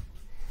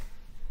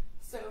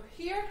 So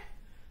here,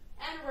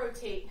 and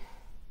rotate.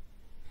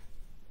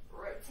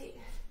 Rotate.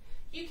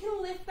 You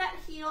can lift that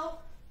heel.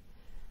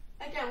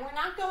 Again, we're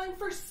not going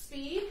for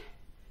speed.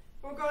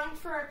 We're going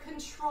for a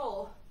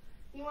control.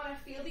 You want to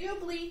feel the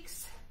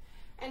obliques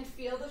and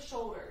feel the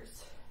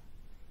shoulders.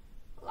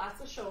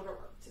 Lots of shoulder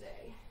work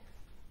today.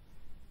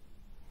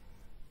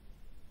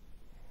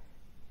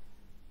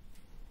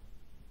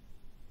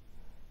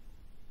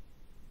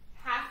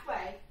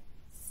 Halfway.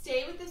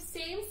 Stay with the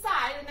same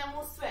side and then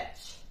we'll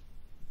switch.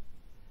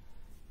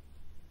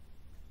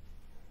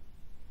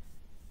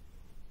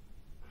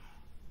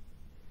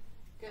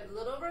 Good,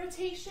 little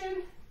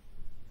rotation.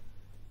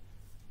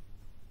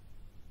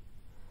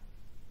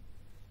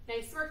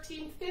 Nice work,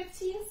 team.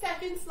 15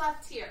 seconds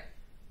left here.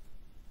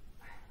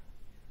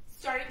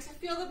 Starting to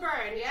feel the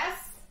burn,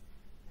 yes?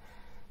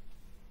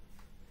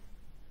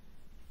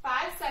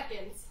 5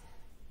 seconds.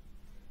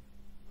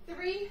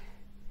 3,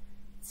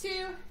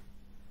 2,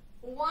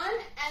 1,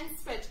 and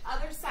switch.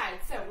 Other side.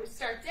 So we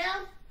start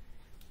down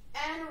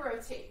and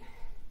rotate.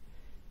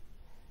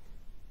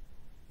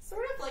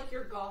 Sort of like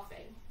you're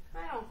golfing.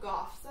 I don't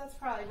golf, so that's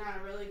probably not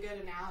a really good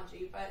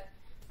analogy, but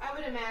I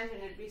would imagine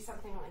it'd be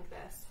something like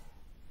this.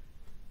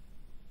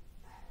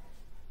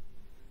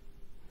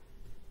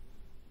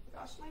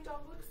 Gosh, my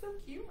dog looks so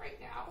cute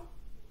right now.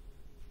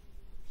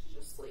 She's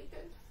just sleeping.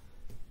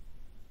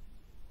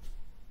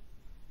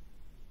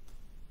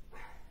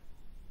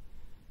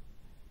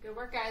 Good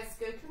work, guys.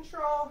 Good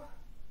control.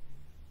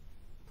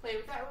 Play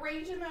with that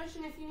range of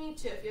motion if you need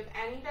to. If you have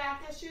any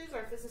back issues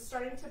or if this is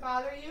starting to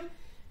bother you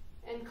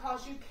and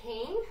cause you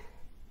pain,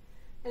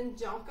 then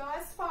don't go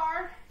as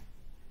far.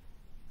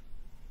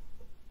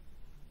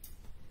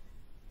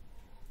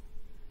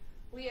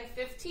 We have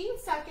 15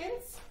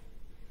 seconds.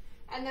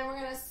 And then we're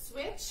gonna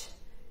switch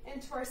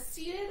into our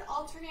seated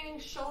alternating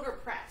shoulder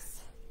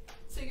press.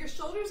 So your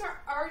shoulders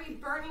are already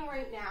burning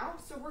right now,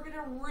 so we're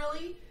gonna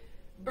really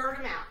burn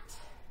them out.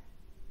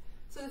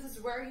 So this is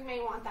where you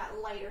may want that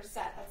lighter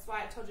set. That's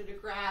why I told you to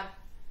grab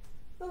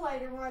the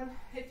lighter one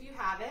if you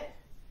have it.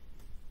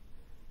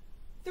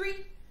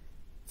 3,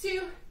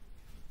 2,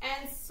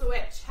 and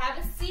switch. Have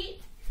a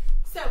seat.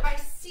 So by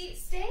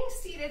staying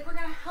seated, we're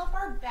gonna help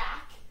our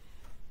back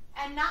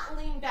and not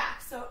lean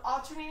back. So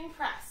alternating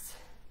press.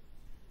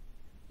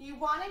 You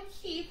want to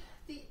keep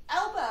the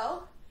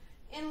elbow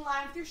in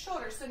line with your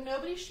shoulder. So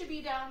nobody should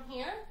be down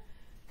here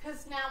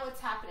because now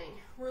what's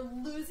happening? We're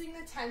losing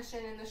the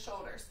tension in the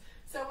shoulders.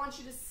 So I want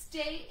you to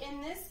stay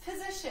in this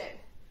position.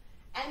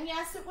 And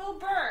yes, it will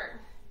burn.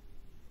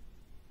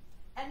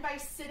 And by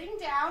sitting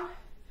down,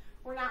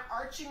 we're not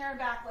arching our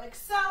back like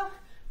so.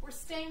 We're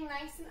staying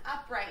nice and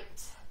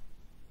upright.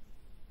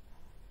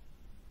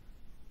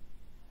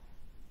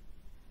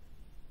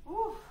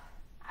 Woo.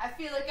 I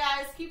feel it,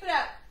 guys. Keep it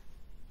up.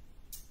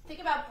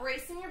 Think about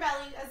bracing your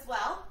belly as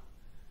well.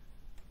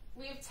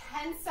 We have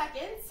 10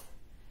 seconds.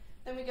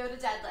 Then we go to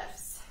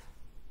deadlifts.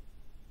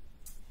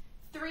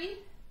 3,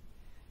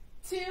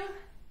 2,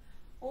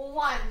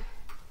 1.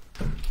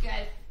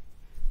 Good.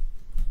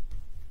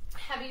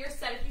 Heavier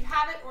set if you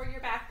have it, or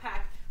your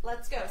backpack.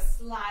 Let's go.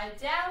 Slide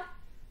down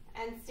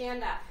and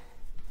stand up.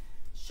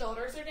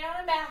 Shoulders are down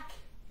and back.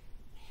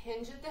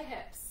 Hinge at the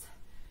hips.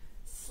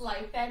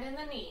 Slight bend in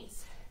the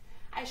knees.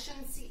 I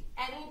shouldn't see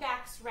any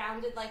backs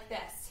rounded like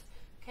this.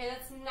 Okay,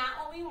 that's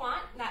not what we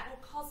want. That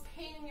will cause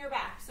pain in your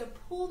back. So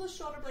pull the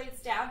shoulder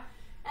blades down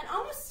and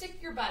almost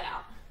stick your butt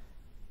out.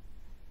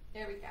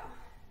 There we go.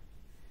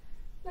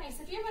 Nice.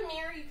 If you have a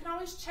mirror, you can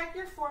always check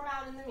your form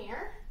out in the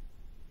mirror.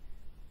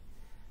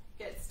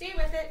 Good. Stay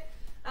with it.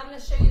 I'm going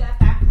to show you that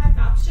backpack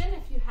option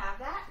if you have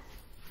that.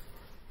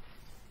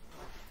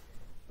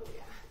 Oh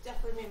yeah,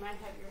 definitely made mine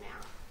heavier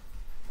now.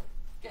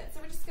 Good.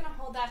 So we're just going to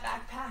hold that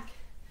backpack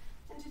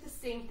and do the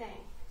same thing.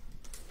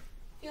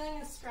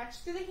 Feeling a stretch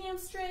through the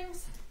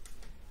hamstrings.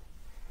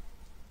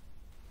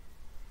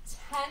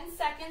 10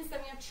 seconds,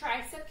 then we have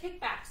tricep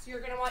kickback. So you're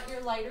going to want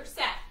your lighter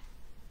set.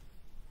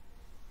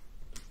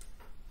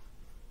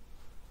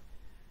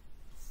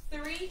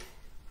 3,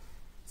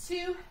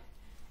 2,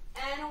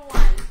 and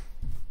 1.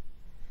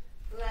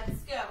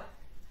 Let's go.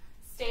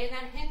 Stay in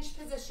that hinge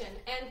position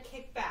and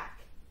kick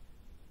back.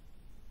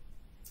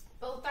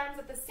 Both arms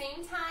at the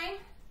same time.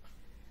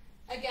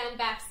 Again,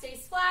 back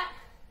stays flat.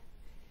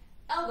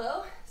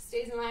 Elbow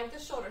stays in line with the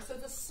shoulder. So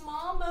it's a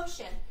small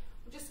motion.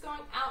 We're just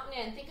going out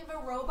and in. Think of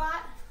a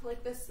robot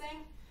like this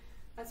thing.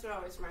 That's what it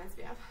always reminds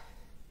me of.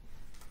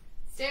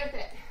 Stay with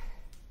it.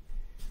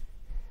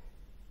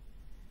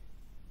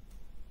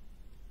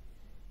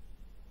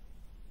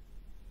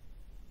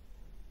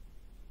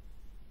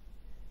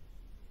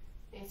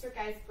 Nice work,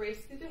 guys. Brace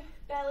through the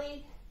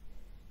belly.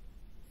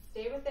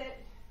 Stay with it.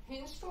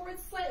 Hinge forward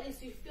slightly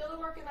so you feel the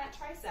work in that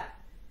tricep.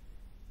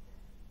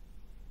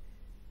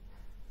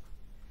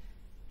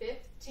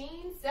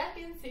 15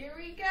 seconds. Here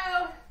we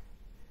go.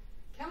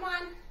 Come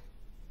on.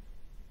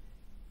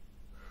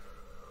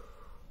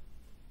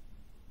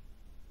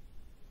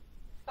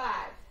 5,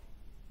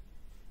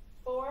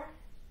 4,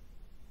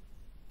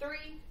 3,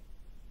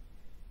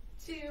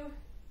 2,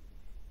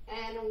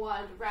 and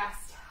 1.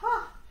 Rest.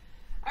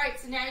 All right,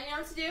 so now you know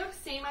what to do.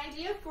 Same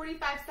idea,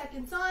 45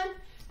 seconds on,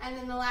 and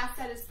then the last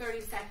set is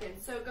 30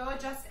 seconds. So go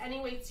adjust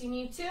any weights you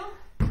need to.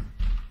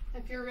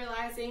 If you're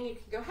realizing you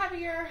can go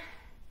heavier,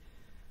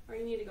 or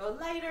you need to go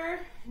lighter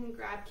and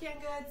grab canned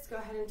goods, go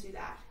ahead and do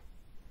that.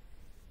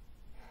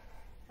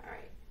 All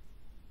right.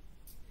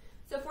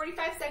 So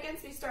 45 seconds,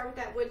 we start with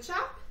that wood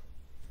chop.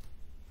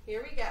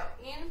 Here we go.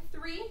 In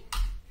 3,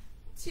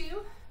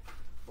 2,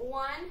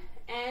 1,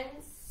 and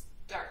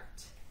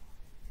start.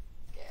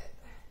 Good.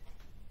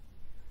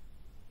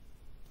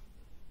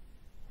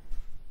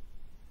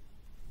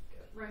 Good.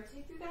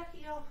 Rotate through that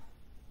heel.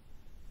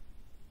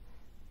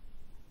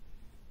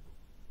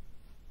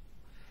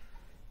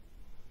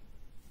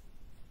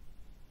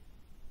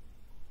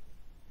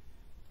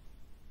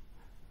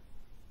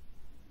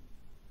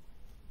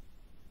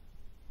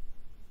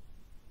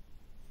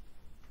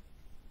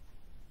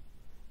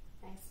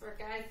 Nice work,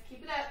 guys.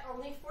 Keep it up.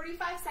 Only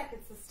 45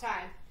 seconds this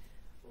time.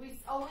 We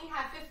only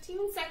have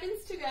 15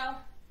 seconds to go,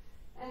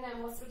 and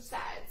then we'll switch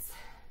sides.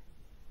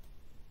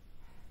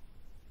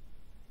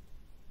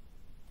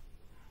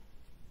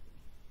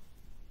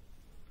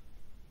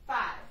 5,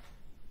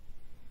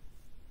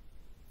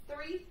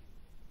 3,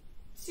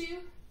 2,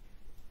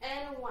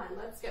 and 1.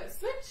 Let's go.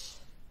 Switch.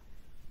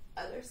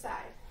 Other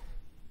side.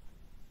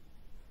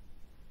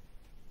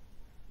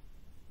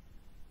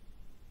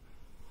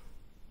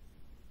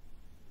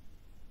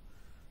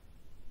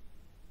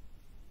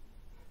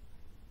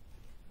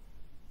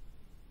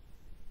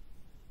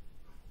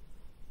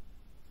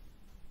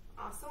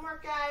 Awesome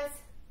work, guys.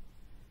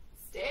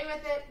 Stay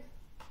with it.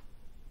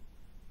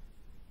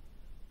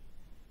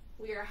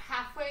 We are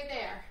halfway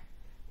there.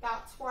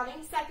 About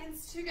 20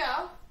 seconds to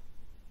go.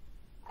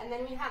 And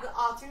then we have the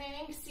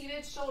alternating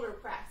seated shoulder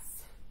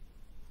press.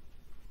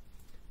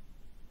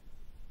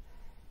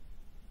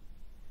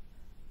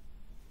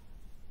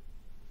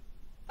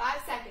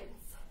 5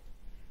 seconds.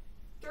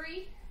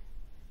 3,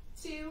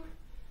 2,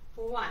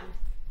 1.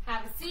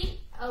 Have a seat,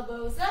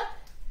 elbows up.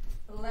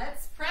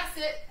 Let's press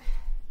it.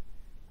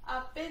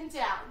 Up and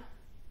down.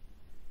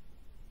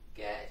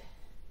 Good.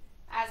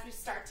 As we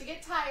start to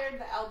get tired,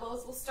 the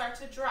elbows will start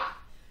to drop.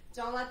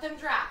 Don't let them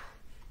drop.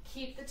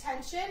 Keep the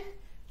tension,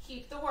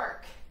 keep the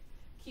work.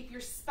 Keep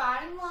your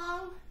spine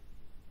long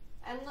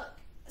and look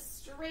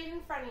straight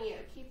in front of you.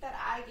 Keep that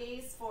eye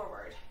gaze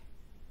forward.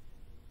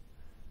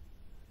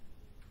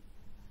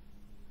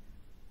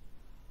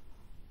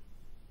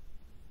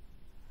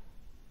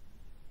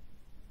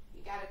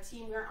 got a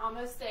team. We're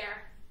almost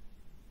there.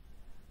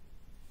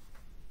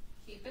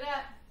 Keep it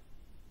up.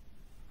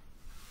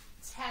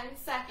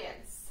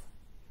 seconds.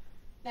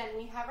 Then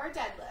we have our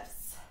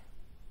deadlifts.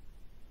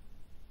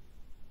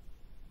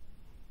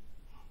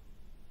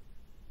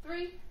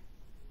 3,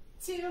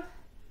 2,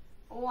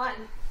 1.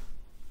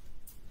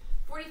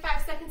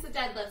 45 seconds of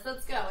deadlifts.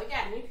 Let's go.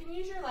 Again, you can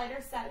use your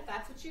lighter set if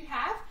that's what you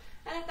have,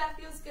 and if that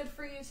feels good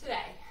for you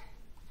today.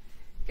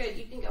 Good.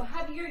 You can go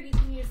heavier. You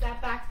can use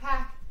that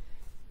backpack.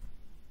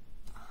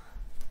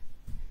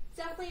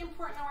 Definitely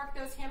important to work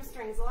those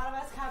hamstrings. A lot of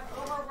us have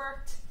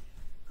overworked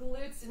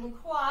glutes and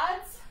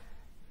quads,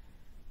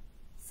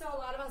 so a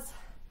lot of us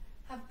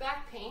have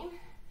back pain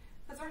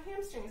because our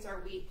hamstrings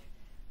are weak.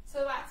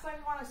 So that's why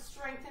we want to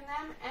strengthen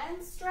them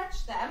and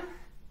stretch them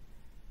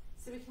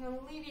so we can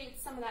alleviate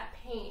some of that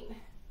pain.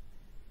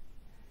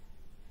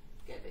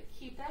 Good, but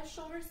keep those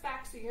shoulders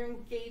back so you're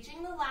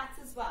engaging the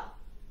lats as well.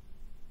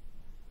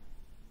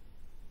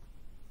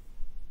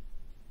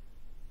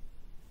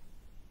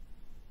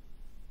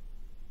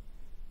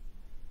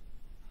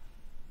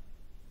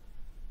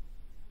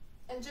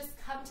 And just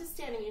come to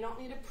standing. You don't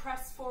need to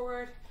press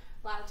forward.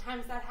 A lot of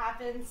times that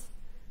happens.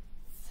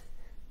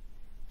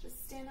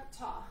 Just stand up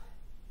tall.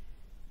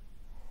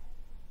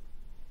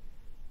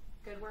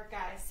 Good work,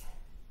 guys.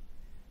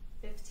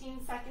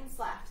 15 seconds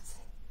left.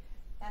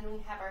 Then we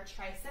have our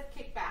tricep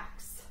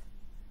kickbacks.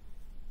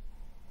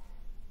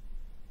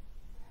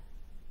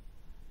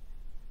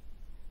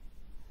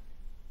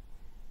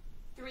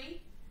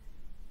 3,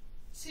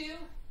 2,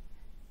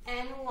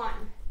 and 1.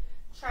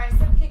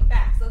 Tricep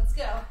kickbacks. Let's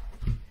go.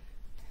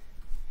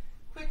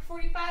 Quick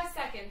 45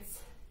 seconds.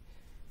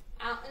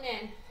 Out and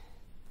in.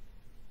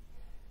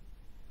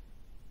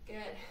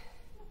 Good.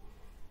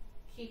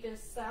 Keep a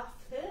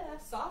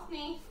soft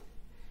knee,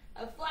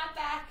 a flat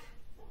back,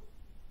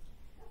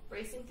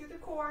 bracing through the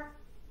core.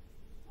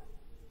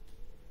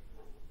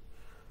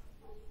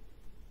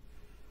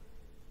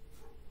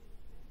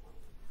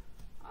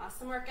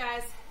 Awesome work,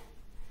 guys.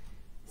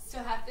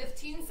 Still have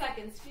 15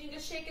 seconds. If you need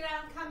to shake it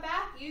out and come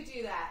back, you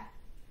do that.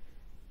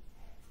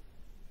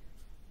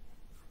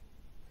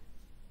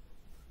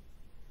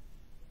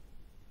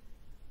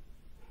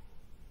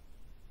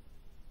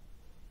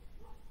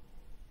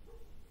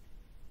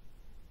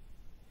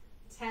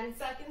 Ten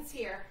seconds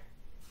here.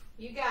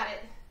 You got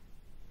it.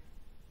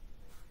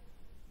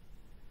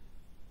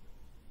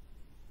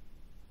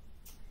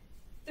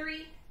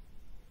 3,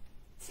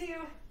 2,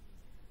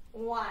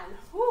 1.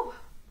 Whew.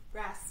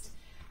 Rest.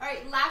 All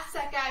right, last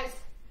set, guys.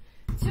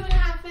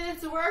 2.5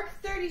 minutes of work,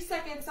 30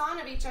 seconds on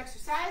of each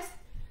exercise.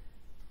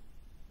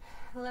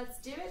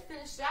 Let's do it.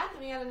 Finish that.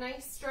 Then we got a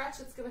nice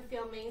stretch. It's going to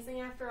feel amazing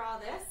after all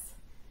this.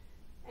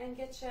 And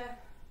get you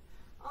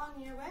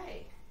on your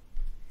way.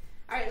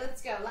 All right,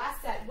 let's go.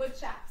 Last set, wood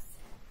chops.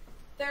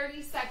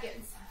 30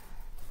 seconds.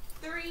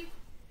 3,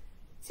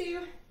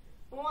 2,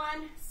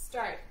 1,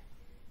 start.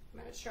 I'm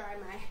going to try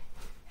my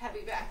heavy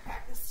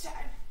backpack this time.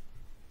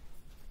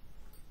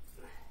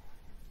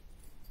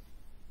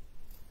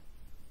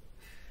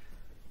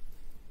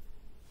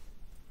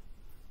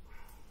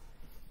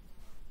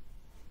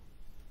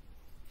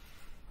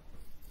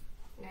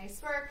 Nice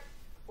work.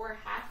 We're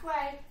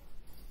halfway.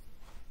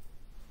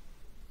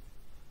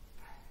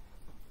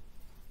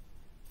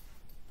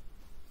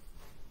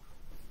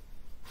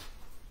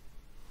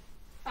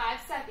 5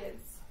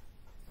 seconds.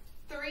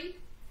 3,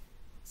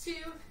 2,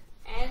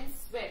 and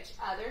switch.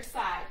 Other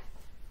side.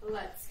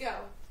 Let's go.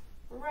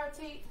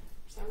 Rotate.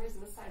 For some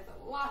reason, this side's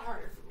a lot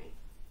harder for me.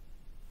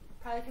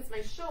 Probably because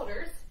my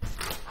shoulders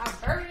are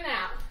burning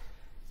out.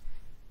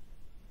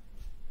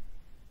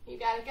 You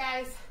got it,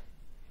 guys.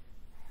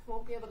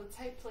 Won't be able to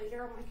type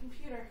later on my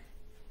computer.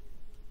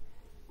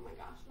 Oh my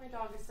gosh, my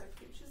dog is so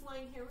cute. She's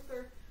laying here with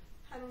her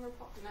head on her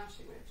paw. Now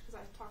she moved because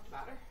I talked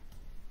about her.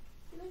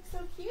 She looks so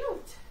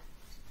cute.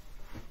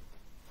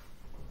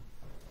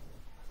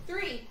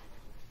 3,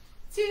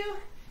 2,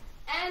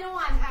 and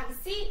 1. Have a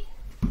seat.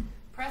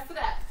 Press it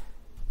up.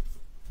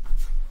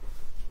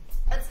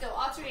 Let's go.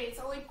 Alternate. It's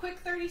only quick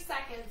 30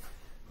 seconds.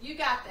 You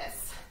got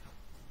this.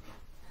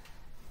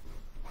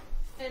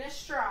 Finish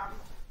strong.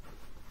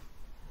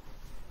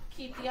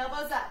 Keep the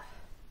elbows up.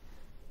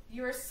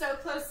 You are so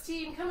close,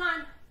 team. Come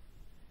on.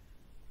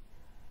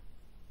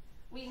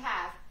 We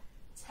have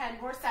 10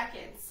 more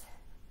seconds.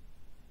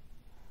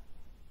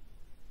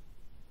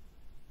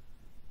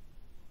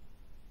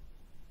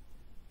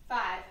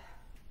 5,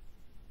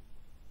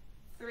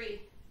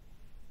 3,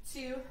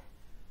 2,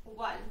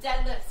 1.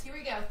 Deadlifts. Here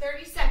we go.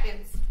 30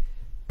 seconds.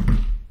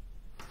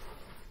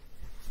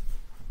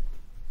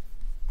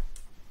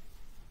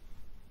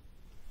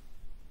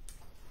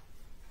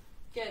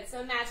 Good.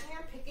 So imagine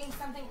you're picking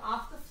something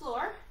off the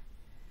floor.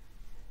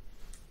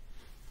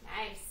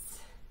 Nice.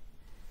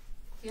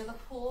 Feel the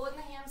pull in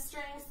the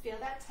hamstrings. Feel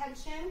that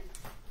tension.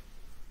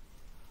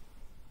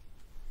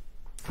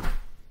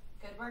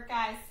 Good work,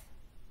 guys.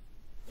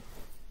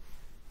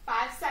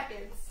 5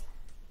 seconds.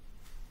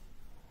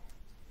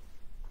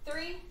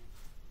 3,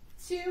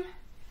 2,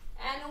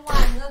 and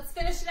 1. Let's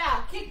finish it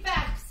out.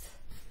 Kickbacks.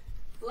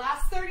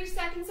 Last 30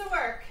 seconds of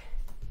work.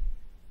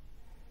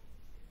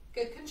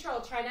 Good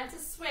control. Try not to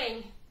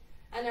swing.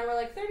 And then we're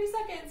like, 30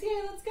 seconds.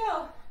 Yeah, let's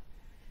go.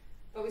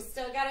 but we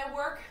still gotta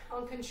work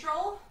on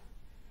control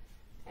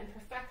and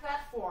perfect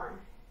that form.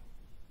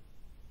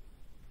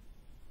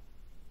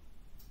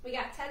 We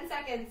got 10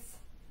 seconds.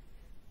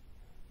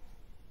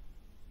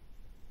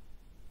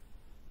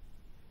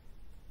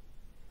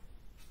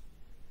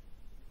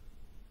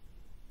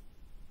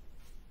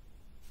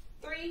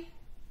 Three,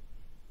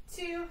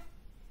 2,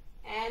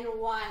 and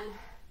 1.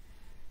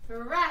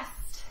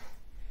 Rest.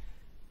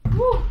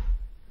 Woo.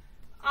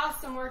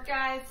 Awesome work,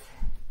 guys.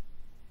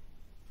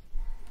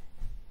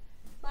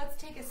 Let's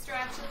take a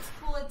stretch. Let's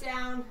cool it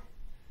down.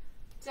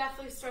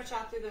 Definitely stretch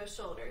out through those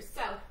shoulders.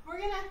 So we're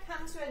going to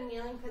come to a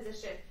kneeling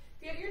position.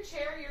 If you have your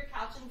chair or your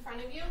couch in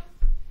front of you,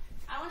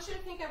 I want you to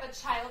think of a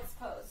child's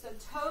pose. So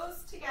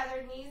toes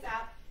together, knees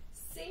out,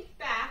 sink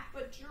back,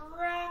 but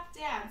drop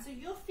down. So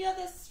you'll feel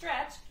this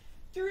stretch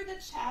through the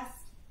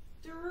chest,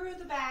 through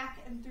the back,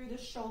 and through the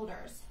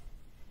shoulders.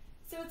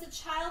 So it's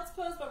a child's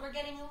pose, but we're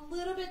getting a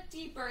little bit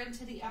deeper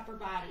into the upper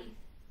body.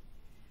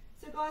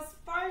 So go as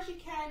far as you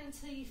can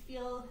until you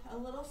feel a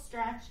little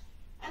stretch,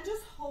 and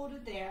just hold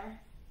it there.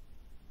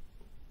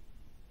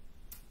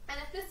 And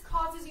if this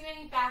causes you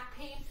any back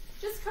pain,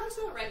 just come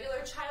to a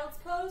regular child's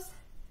pose,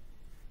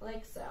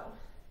 like so.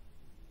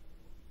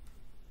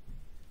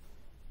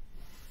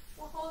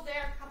 We'll hold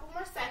there a couple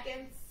more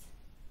seconds.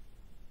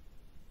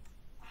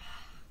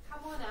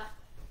 Come on up.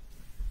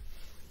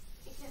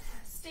 You can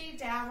stay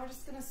down. We're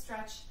just going to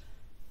stretch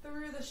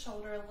through the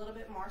shoulder a little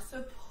bit more.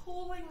 So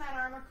pulling that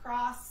arm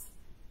across.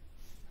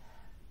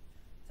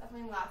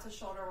 Definitely lots of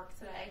shoulder work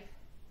today.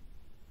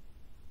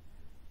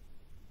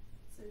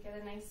 So we get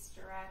a nice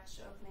stretch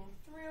opening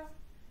through.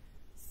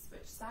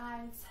 Switch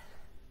sides.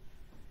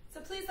 So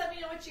please let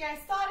me know what you guys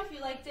thought, if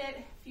you liked it.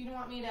 If you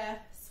want me to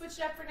switch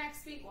it up for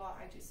next week, well,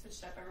 I do switch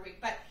it up every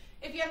week, but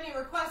if you have any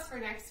requests for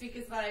next week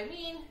is what I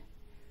mean,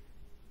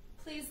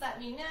 please let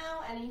me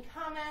know. Any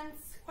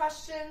comments,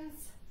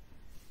 questions?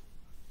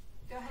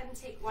 Go ahead and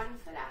take one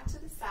foot out to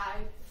the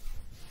side.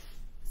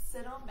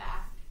 Sit on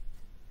back.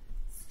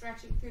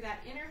 Stretching through that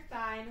inner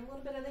thigh and a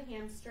little bit of the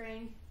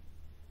hamstring.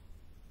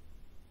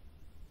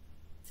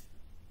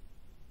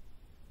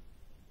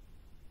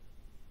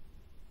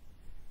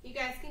 You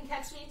guys can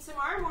catch me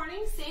tomorrow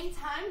morning, same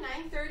time,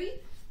 9:30,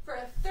 for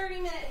a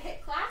 30-minute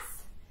HIIT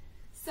class.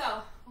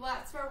 So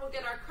that's where we'll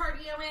get our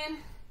cardio in.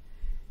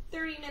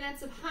 30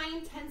 minutes of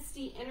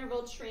high-intensity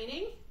interval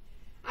training.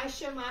 I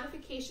show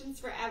modifications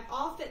for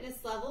all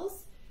fitness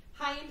levels,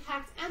 high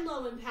impact and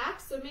low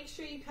impact, so make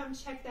sure you come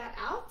check that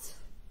out.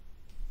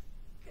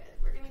 Good,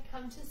 we're gonna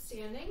come to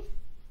standing.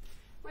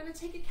 We're gonna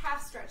take a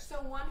calf stretch, so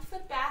 1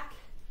 foot back,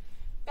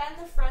 bend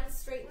the front,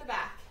 straighten the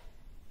back.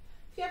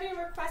 If you have any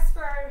requests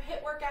for our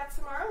HIIT workout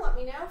tomorrow, let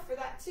me know for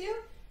that too.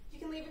 You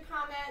can leave a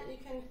comment, you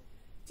can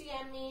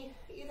DM me,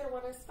 either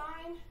one is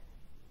fine.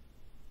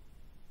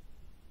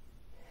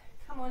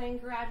 Come on in,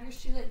 grab your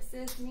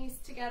shoelaces, knees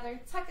together,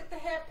 tuck at the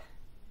hip.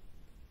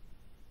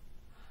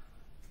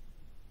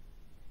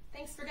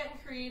 Thanks for getting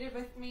creative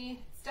with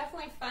me. It's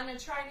definitely fun to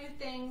try new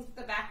things with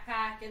the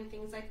backpack and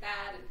things like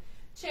that, and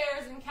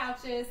chairs and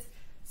couches.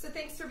 So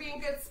thanks for being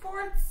good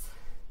sports.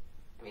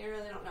 I mean, I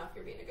really don't know if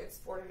you're being a good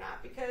sport or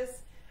not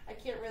because I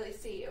can't really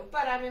see you,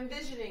 but I'm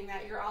envisioning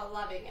that you're all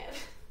loving it.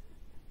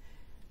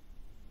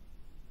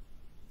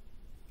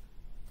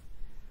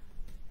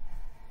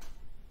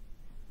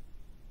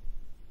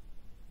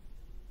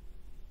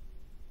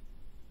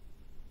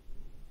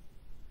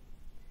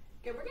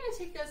 Good, we're gonna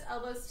take those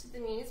elbows to the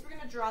knees. We're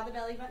gonna draw the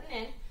belly button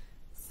in.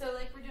 So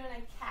like we're doing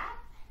a cat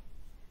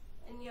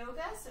in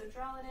yoga, so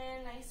draw it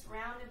in, nice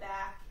rounded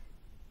back.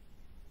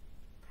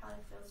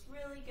 Probably feels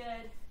really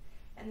good.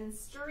 And then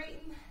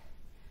straighten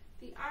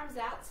the arms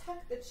out,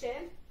 tuck the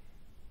chin.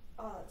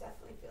 Oh, it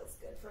definitely feels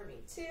good for me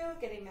too.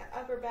 Getting that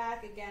upper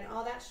back, again,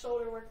 all that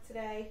shoulder work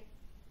today.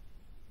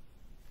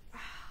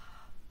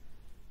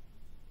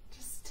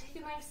 Just take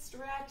a nice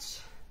stretch,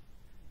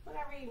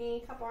 whatever you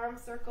need, couple arm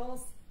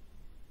circles.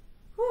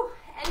 Whew.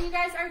 And you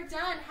guys are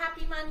done.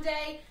 Happy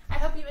Monday. I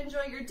hope you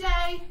enjoy your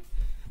day.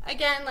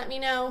 Again, let me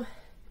know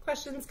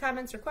questions,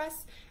 comments,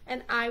 requests,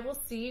 and I will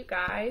see you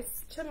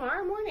guys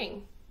tomorrow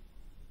morning.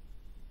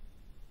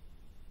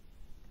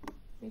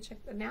 Let me check.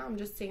 Now I'm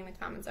just seeing the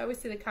comments. I always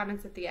see the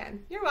comments at the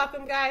end. You're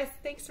welcome, guys.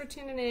 Thanks for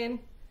tuning in.